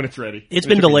let you know when it's ready. It's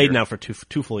been delayed now for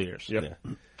two full years. Yep.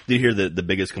 Yeah. Did you hear the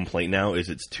biggest complaint now is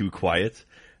it's too quiet?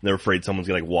 And they're afraid someone's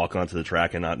going to like walk onto the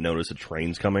track and not notice a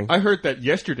train's coming? I heard that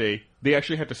yesterday they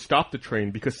actually had to stop the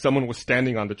train because someone was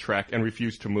standing on the track and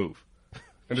refused to move.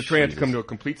 And the train had to come to a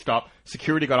complete stop.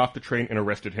 Security got off the train and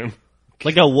arrested him.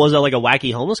 Was it like a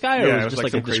wacky homeless guy? Or Yeah, was it was just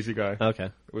like some a crazy guy. Okay.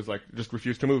 It was like, just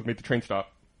refused to move, made the train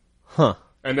stop. Huh.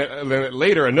 And then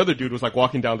later, another dude was like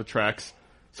walking down the tracks,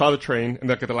 saw the train, and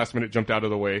like at the last minute jumped out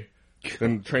of the way.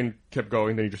 Then the train kept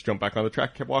going, then he just jumped back on the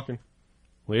track, kept walking.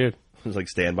 Weird. It was like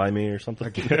Stand By Me or something. I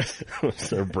guess. Was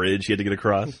there a bridge you had to get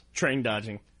across? Train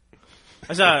dodging.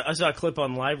 I saw a clip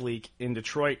on Live Leak in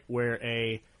Detroit where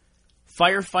a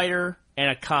firefighter and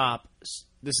a cop,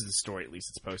 this is the story at least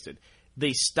it's posted,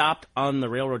 they stopped on the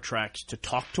railroad tracks to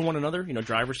talk to one another,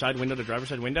 driver's side window to driver's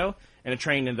side window, and a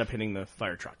train ended up hitting the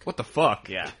fire truck. What the fuck?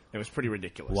 Yeah, it was pretty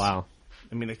ridiculous. Wow.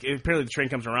 I mean, apparently the train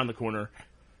comes around the corner,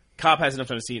 cop has enough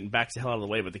time to see it and backs the hell out of the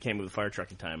way, but they can't move the fire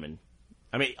truck in time. And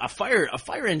I mean, a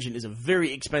fire engine is a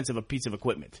very expensive piece of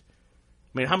equipment.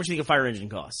 I mean, how much do you think a fire engine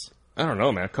costs? I don't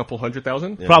know, man. A couple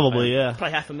 $100,000? Yeah. Probably, yeah.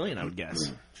 Probably $500,000, I would guess.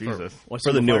 Jesus.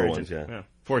 For the newer ones, yeah.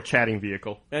 For a chatting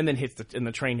vehicle. And then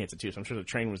the train hits it too, so I'm sure the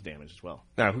train was damaged as well.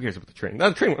 Nah, who cares about the train? No,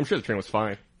 I'm sure the train was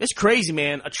fine. It's crazy,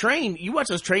 man. A train, you watch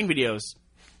those train videos,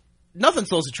 nothing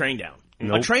slows a train down.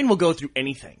 Nope. A train will go through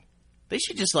anything. They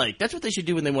should just that's what they should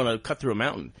do when they want to cut through a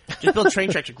mountain. Just build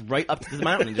train tracks right up to the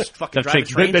mountain and just fucking drive a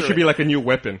train That through should be it. like a new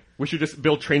weapon. We should just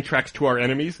build train tracks to our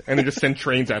enemies and then just send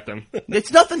trains at them.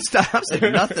 It's nothing stops it,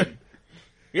 nothing.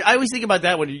 Yeah, I always think about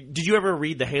that one. Did you ever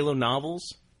read the Halo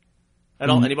novels? At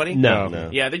all? Anybody? No.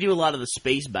 Yeah, they do a lot of the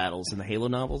space battles in the Halo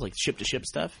novels, like ship-to-ship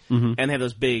stuff. Mm-hmm. And they have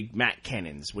those big MAC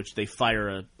cannons, which they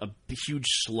fire a huge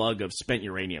slug of spent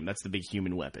uranium. That's the big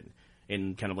human weapon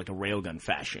in kind of like a railgun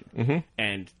fashion. Mm-hmm.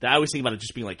 And I always think about it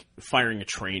just being like firing a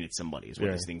train at somebody is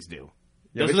what these things do.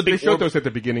 Yeah, they showed those at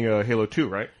the beginning of Halo 2,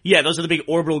 right? Yeah, those are the big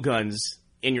orbital guns.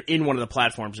 And you're in one of the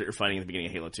platforms that you're fighting at the beginning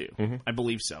of Halo 2. Mm-hmm. I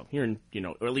believe so. You're in,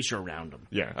 or at least you're around them.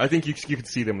 Yeah, I think you can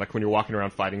see them, like when you're walking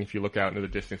around fighting, if you look out into the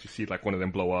distance, you see like one of them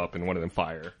blow up and one of them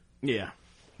fire. Yeah.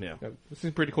 This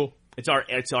is pretty cool. It's our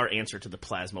answer to the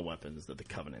plasma weapons that the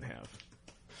Covenant have.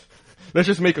 Let's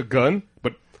just make a gun,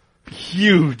 but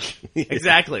huge.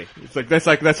 Exactly. It's like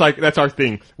that's our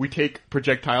thing. We take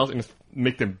projectiles and just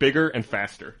make them bigger and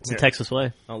faster. It's the Texas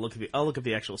way. I'll look at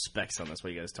the actual specs on this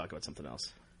while you guys talk about something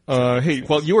else. Hey,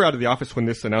 well, you were out of the office when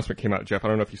this announcement came out, Jeff. I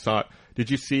don't know if you saw it.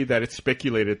 Did you see that it's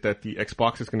speculated that the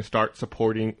Xbox is going to start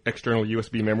supporting external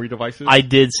USB memory devices? I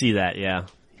did see that, yeah.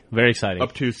 Very exciting.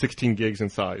 Up to 16 gigs in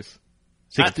size.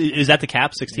 Is that the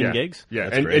cap, 16 gigs? Yeah,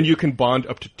 and you can bond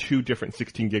up to 2 different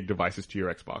 16 gig devices to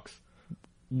your Xbox.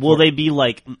 Will they be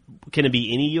like, can it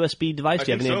be any USB device?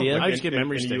 Do you have any idea? I just get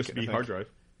memory stick. USB hard drive.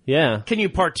 Yeah. Can you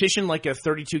partition like a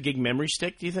 32 gig memory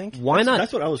stick, do you think? Why not?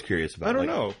 That's what I was curious about. I don't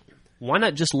know. Why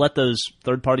not just let those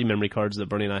third-party memory cards that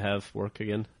Bernie and I have work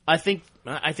again? I think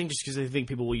just because they think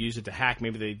people will use it to hack,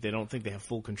 maybe they don't think they have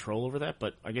full control over that.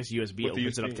 But I guess USB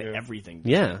opens it up to everything.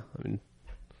 Yeah, I mean,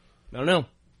 I don't know.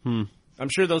 I'm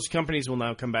sure those companies will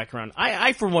now come back around.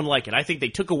 I for one like it. I think they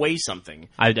took away something,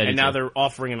 and now they're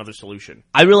offering another solution.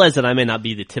 I realize that I may not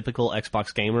be the typical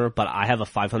Xbox gamer, but I have a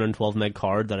 512 meg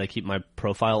card that I keep my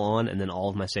profile on, and then all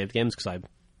of my saved games because I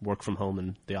work from home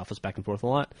and the office back and forth a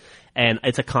lot, and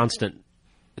it's a constant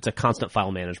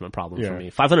file management problem for me.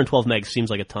 512 megs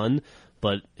seems like a ton,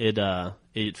 but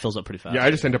it fills up pretty fast. Yeah, I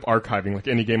just end up archiving like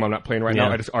any game I'm not playing right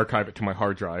now. I just archive it to my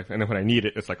hard drive, and then when I need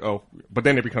it, it's like but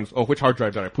then it becomes which hard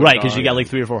drive did I put? Right, because you got like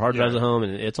 3 or 4 hard drives at home,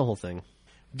 and it's a whole thing.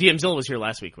 DMZilla was here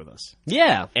last week with us.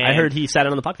 Yeah, and I heard he sat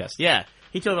in on the podcast. Yeah,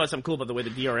 he told us something cool about the way the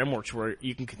DRM works, where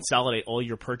you can consolidate all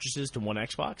your purchases to one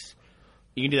Xbox.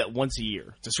 You can do that once a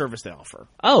year. It's a service they offer.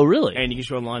 Oh, really? And you can just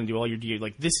go online and do all your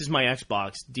like, this is my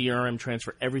Xbox, DRM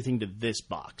transfer everything to this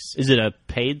box. Is it a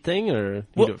paid thing or?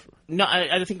 Well, no,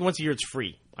 I think once a year it's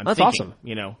free. That's awesome.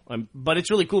 You know, but it's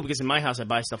really cool because in my house I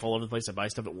buy stuff all over the place. I buy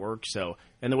stuff at work. So,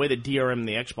 and the way that DRM and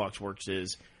the Xbox works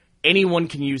is anyone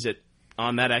can use it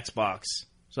on that Xbox.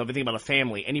 So if I think about a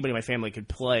family, anybody in my family could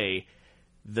play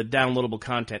the downloadable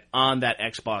content on that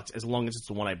Xbox as long as it's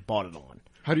the one I bought it on.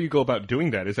 How do you go about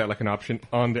doing that? Is that like an option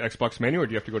on the Xbox menu, or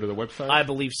do you have to go to the website? I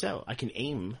believe so. I can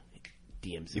aim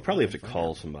DMs. You probably have to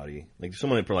call somebody. Like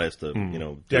someone probably has to, you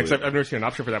know. Yeah, because I've never seen an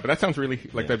option for that, but that sounds really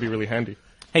like that'd be really handy.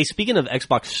 Hey, speaking of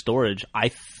Xbox storage, I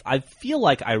feel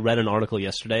like I read an article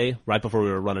yesterday, right before we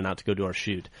were running out to go do our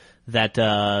shoot, that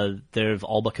they've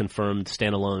all but confirmed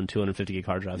standalone 250 gig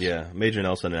hard drives. Yeah, Major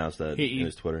Nelson announced that in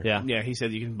his Twitter. Yeah, he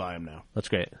said you can buy them now. That's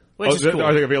great. Which is cool.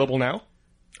 Are they available now?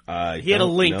 He had a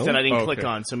link that I didn't click okay.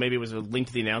 on, so maybe it was a link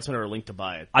to the announcement or a link to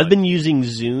buy it. I've been using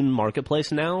Zune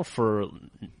Marketplace now for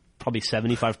probably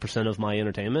 75% of my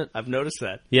entertainment. I've noticed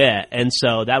that. Yeah, and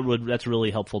so that's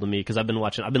really helpful to me because I've been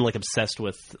like obsessed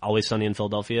with Always Sunny in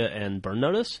Philadelphia and Burn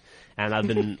Notice, and I've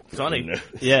been Sunny.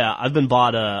 Yeah, I've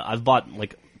bought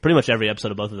like pretty much every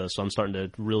episode of both of those, so I'm starting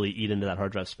to really eat into that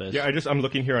hard drive space. Yeah, I'm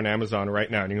looking here on Amazon right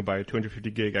now, and you can buy a 250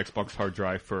 gig Xbox hard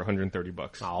drive for $130.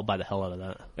 Oh, I'll buy the hell out of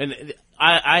that. And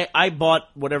I bought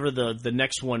whatever the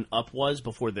next one up was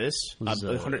before this,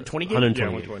 120 gig? 120.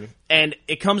 Yeah, 120. And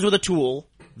it comes with a tool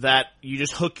that you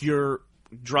just hook your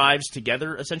drives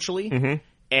together, essentially, and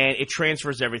it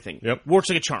transfers everything. Yep. Works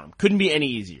like a charm. Couldn't be any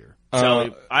easier.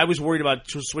 So I was worried about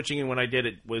switching, and when I did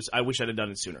I wish I'd have done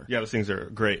it sooner. Yeah, those things are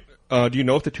great. Do you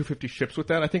know if the 250 ships with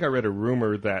that? I think I read a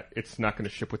rumor that it's not going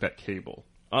to ship with that cable.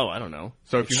 Oh, I don't know.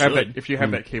 So if you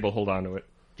have that cable, hold on to it.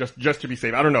 Just to be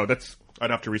safe. I don't know. I'd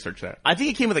have to research that. I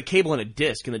think it came with a cable and a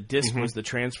disc, and the disc was the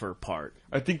transfer part.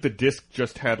 I think the disc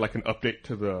just had like an update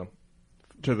to the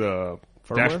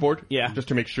Firmware? dashboard. Yeah. Just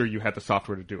to make sure you had the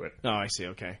software to do it. Oh, I see.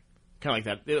 Okay. Kind of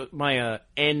like that. My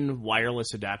N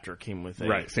wireless adapter came with a...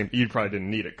 Right. Same. You probably didn't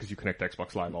need it because you connect to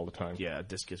Xbox Live all the time. Yeah,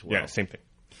 disc as well. Yeah, same thing.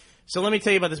 So let me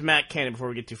tell you about this Mac Cannon before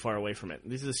we get too far away from it.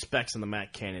 These are the specs on the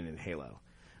Mac Cannon in Halo.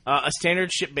 A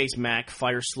standard chip-based Mac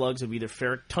fires slugs of either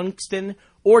ferric tungsten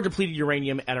or depleted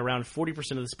uranium at around 40%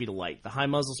 of the speed of light. The high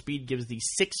muzzle speed gives the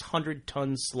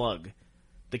 600-ton slug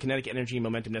the kinetic energy and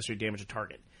momentum necessary to damage a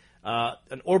target.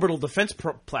 An orbital defense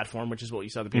platform, which is what you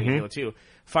saw at the beginning of Halo 2,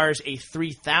 fires a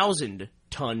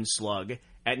 3,000-ton slug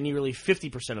at nearly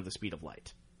 50% of the speed of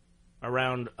light,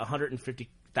 around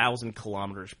 150,000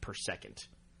 kilometers per second.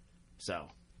 So,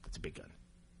 that's a big gun.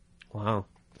 Wow.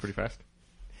 Pretty fast.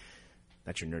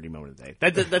 That's your nerdy moment of the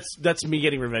day. That's me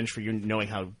getting revenge for you knowing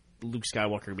how Luke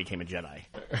Skywalker became a Jedi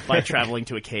by traveling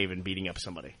to a cave and beating up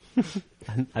somebody.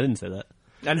 I didn't say that.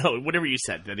 I know, whatever you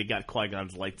said, that he got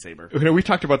Qui-Gon's lightsaber. You know, we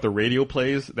talked about the radio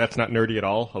plays. That's not nerdy at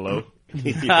all. Hello?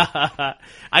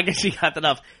 I guess you got that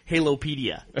off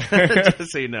Halopedia,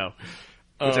 just so you know.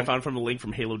 Which I found from a link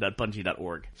from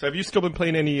halo.bungie.org. So have you still been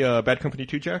playing any Bad Company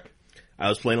 2, Jack? I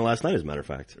was playing it last night, as a matter of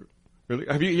fact.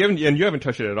 Really? You haven't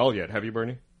touched it at all yet, have you,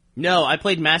 Bernie? No, I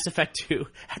played Mass Effect 2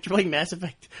 after playing Mass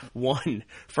Effect 1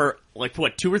 for,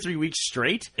 2 or 3 weeks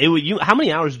straight. How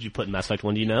many hours did you put in Mass Effect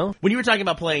 1, do you know? When you were talking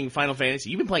about playing Final Fantasy,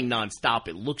 you've been playing nonstop,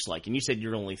 it looks like, and you said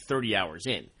you're only 30 hours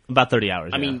in. About 30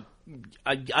 hours, I mean,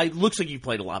 it looks like you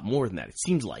played a lot more than that. It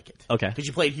seems like it. Okay. Because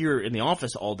you played here in the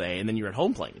office all day, and then you're at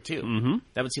home playing it, too. Mm-hmm.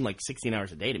 That would seem like 16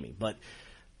 hours a day to me. But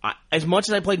as much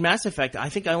as I played Mass Effect, I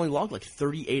think I only logged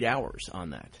 38 hours on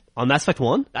that. On Mass Effect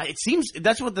 1? It seems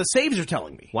that's what the saves are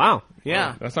telling me. Wow.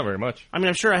 Yeah. That's not very much. I mean,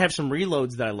 I'm sure I have some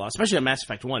reloads that I lost, especially on Mass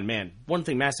Effect 1. Man, one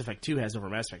thing Mass Effect 2 has over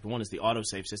Mass Effect 1 is the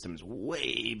autosave system is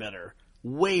way better.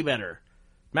 Way better.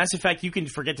 Mass Effect, you can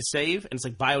forget to save, and it's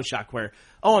like BioShock where,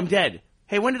 oh, I'm dead.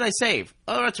 Hey, when did I save?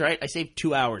 Oh, that's right. I saved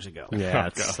 2 hours ago. Yeah,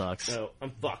 that sucks. So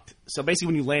I'm fucked. So basically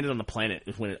when you landed on the planet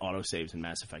is when it autosaves in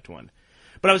Mass Effect 1.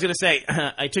 But I was going to say,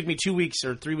 it took me 2 weeks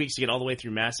or 3 weeks to get all the way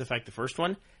through Mass Effect, the first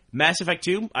one. Mass Effect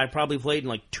 2, I probably played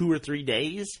in 2 or 3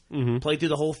 days. Mm-hmm. Played through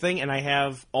the whole thing, and I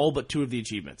have all but 2 of the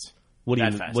achievements. What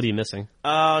are you missing?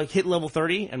 Hit level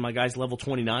 30, and my guy's level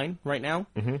 29 right now.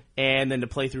 Mm-hmm. And then to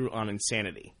play through on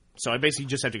Insanity. So I basically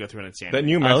just have to go through on Insanity. That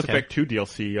new Mass Effect 2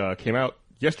 DLC came out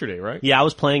yesterday, right? Yeah, I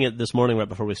was playing it this morning right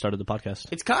before we started the podcast.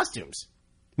 It's costumes.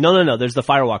 No. There's the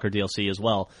Firewalker DLC as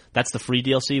well. That's the free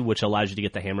DLC, which allows you to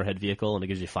get the Hammerhead vehicle, and it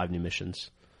gives you 5 new missions.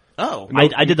 Oh.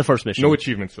 I did the first mission. No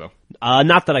achievements, though.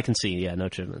 Not that I can see, yeah, no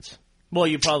achievements. Well,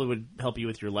 you probably would help you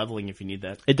with your leveling if you need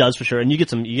that. It does, for sure, and you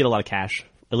get a lot of cash,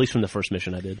 at least from the first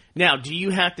mission I did. Now, do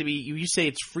you have to be, you say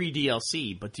it's free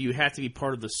DLC, but do you have to be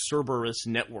part of the Cerberus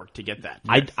network to get that?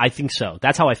 I think so.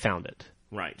 That's how I found it.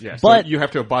 Right. Yeah, But- so you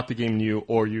have to have bought the game new,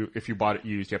 or if you bought it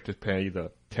used, you have to pay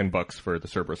the $10 for the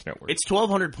Cerberus network. It's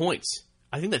 1,200 points.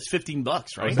 I think that's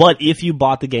 $15, right? But if you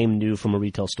bought the game new from a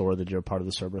retail store, that you're part of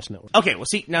the Cerberus network. Okay, well,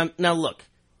 see, now look.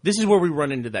 This is where we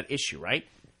run into that issue, right?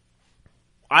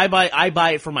 I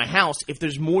buy it for my house. If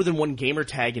there's more than one gamer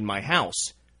tag in my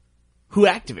house, who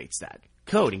activates that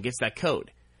code and gets that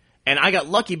code? And I got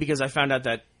lucky because I found out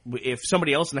that if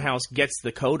somebody else in the house gets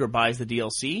the code or buys the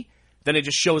DLC, then it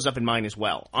just shows up in mine as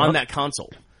well on that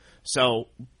console. So,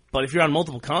 but if you're on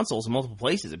multiple consoles in multiple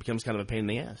places, it becomes kind of a pain in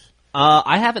the ass.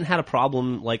 I haven't had a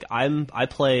problem. Like I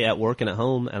play at work and at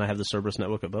home, and I have the Cerberus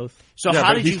network at both. So yeah, how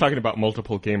but did he's you? talking about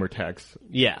multiple gamer tags,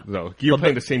 Yeah, though. You're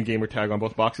playing the same gamer tag on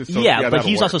both boxes. So yeah, but that'll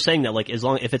he's work. also saying that like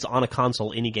if it's on a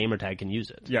console, any gamer tag can use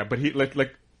it. Yeah, but he like.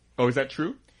 Oh, is that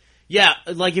true? Yeah,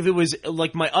 like if it was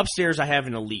like my upstairs, I have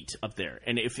an Elite up there,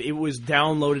 and if it was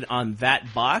downloaded on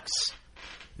that box,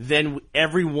 then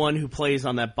everyone who plays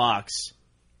on that box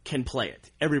can play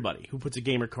it. Everybody who puts a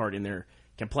gamer card in there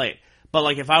can play it. But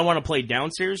like if I want to play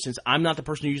downstairs, since I'm not the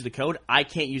person who used the code, I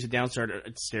can't use it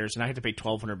downstairs, and I have to pay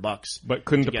 $1,200. But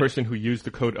couldn't the person who used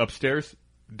the code upstairs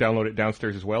download it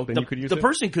downstairs as well? Then you could use it? The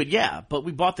person could, yeah, but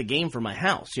we bought the game for my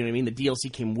house. You know what I mean? The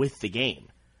DLC came with the game.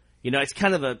 You know, it's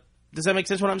kind of a... Does that make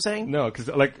sense what I'm saying? No, because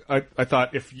like I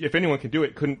thought if anyone can do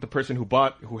it, couldn't the person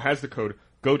who has the code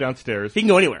go downstairs? He can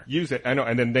go anywhere. Use it, I know,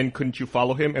 and then couldn't you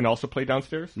follow him and also play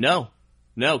downstairs? No,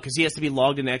 because he has to be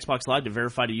logged into Xbox Live to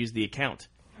verify to use the account.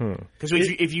 Because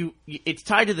if you it's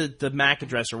tied to the MAC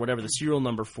address or whatever, the serial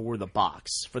number for the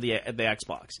box for the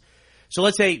Xbox. So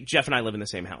let's say Jeff and I live in the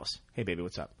same house. Hey, baby,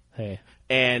 what's up? Hey,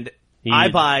 And I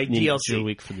buy DLC. a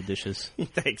week for the dishes.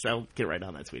 Thanks, I'll get right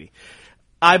on that, sweetie.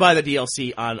 I buy the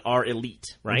DLC on our Elite,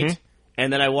 right? Mm-hmm.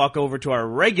 And then I walk over to our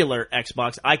regular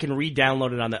Xbox. I can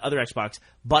re-download it on the other Xbox,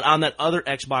 but on that other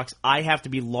Xbox, I have to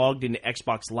be logged into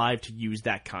Xbox Live to use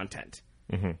that content.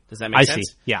 Mm-hmm. Does that make sense? I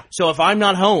see. Yeah. So if I'm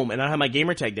not home and I have my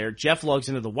gamer tag there, Jeff logs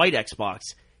into the white Xbox,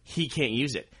 he can't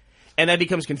use it. And that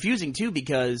becomes confusing too,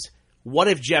 because what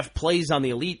if Jeff plays on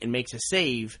the Elite and makes a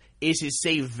save? Is his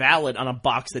save valid on a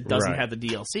box that doesn't Right. have the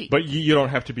DLC? But you don't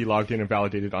have to be logged in and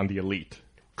validated on the Elite.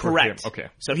 Correct. Okay.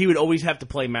 So he would always have to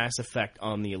play Mass Effect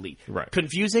on the Elite. Right.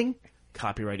 Confusing?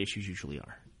 Copyright issues usually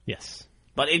are. Yes.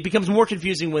 But it becomes more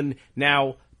confusing when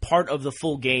now part of the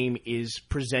full game is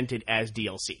presented as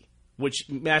DLC, which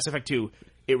Mass Effect 2,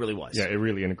 it really was. Yeah, it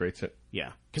really integrates it.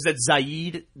 Yeah. Because that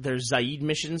Zaid, there's Zaid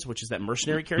missions, which is that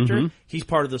mercenary character. He's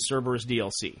part of the Cerberus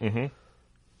DLC. Mm-hmm.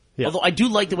 Yeah. Although I do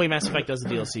like the way Mass Effect does the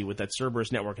DLC with that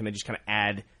Cerberus network, and they just kind of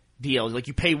add DLC. Like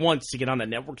you pay once to get on that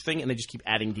network thing, and they just keep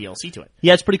adding DLC to it.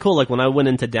 Yeah, it's pretty cool. Like when I went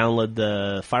in to download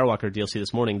the Firewalker DLC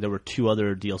this morning, there were 2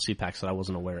 other DLC packs that I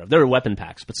wasn't aware of. There were weapon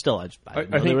packs, but still, I didn't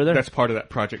know I they think were there. that's part of that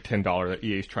Project $10 that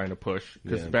EA is trying to push,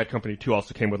 because Bad Company 2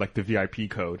 also came with like the VIP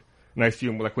code. And I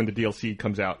assume like when the DLC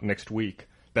comes out next week,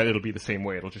 that it'll be the same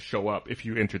way. It'll just show up if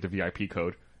you enter the VIP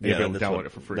code. And you'll be able to download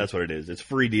it for free. That's what it is. It's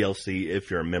free DLC if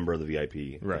you're a member of the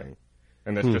VIP. Right.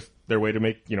 And that's just their way to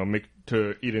make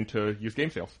to eat into used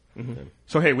game sales. Mm-hmm.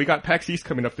 So hey, we got PAX East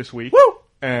coming up this week. Woo!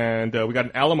 And we got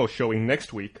an Alamo showing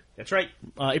next week. That's right.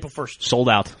 April 1st. Sold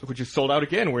out. Which is sold out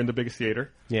again. We're in the biggest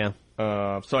theater. Yeah.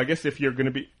 So I guess if you're going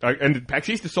to be... and PAX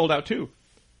East is sold out too.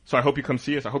 So I hope you come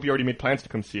see us. I hope you already made plans to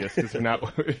come see us. Because if not,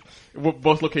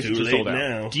 both locations Too are late sold out.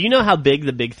 now. Do you know how big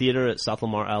the big theater at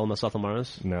Alamo South Lamar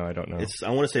is? No, I don't know. It's,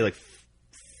 I want to say like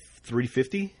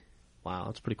 350, Wow,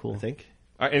 that's pretty cool. I think.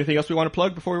 All right, anything else we want to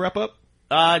plug before we wrap up?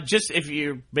 Just if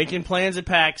you're making plans at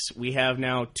PAX, we have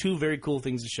now 2 very cool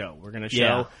things to show. We're going to show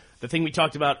Yeah. the thing we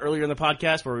talked about earlier in the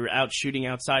podcast where we were out shooting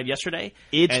outside yesterday,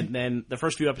 and then the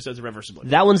first few episodes of Reversibly.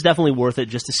 That one's definitely worth it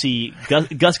just to see.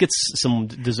 Gus gets some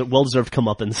well-deserved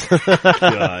comeuppance.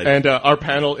 God. And our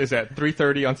panel is at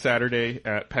 3:30 on Saturday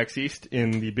at PAX East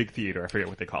in the big theater. I forget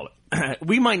what they call it.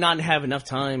 We might not have enough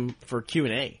time for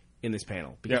Q&A in this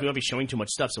panel because Yeah. we won't be showing too much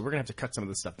stuff, so we're going to have to cut some of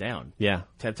this stuff down Yeah.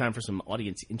 to have time for some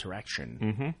audience interaction.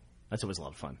 Mm-hmm. That's always a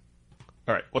lot of fun.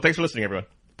 All right. Well, thanks for listening, everyone.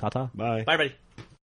 Ta-ta. Bye. Bye, everybody.